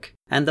teaching work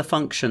and the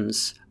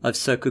functions of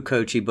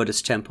Sokukoji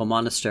Buddhist Temple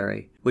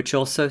Monastery, which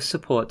also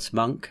supports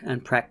monk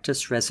and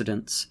practice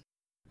residents,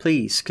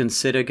 please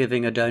consider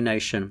giving a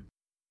donation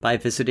by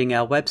visiting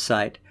our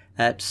website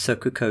at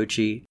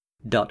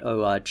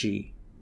sokukoji.org.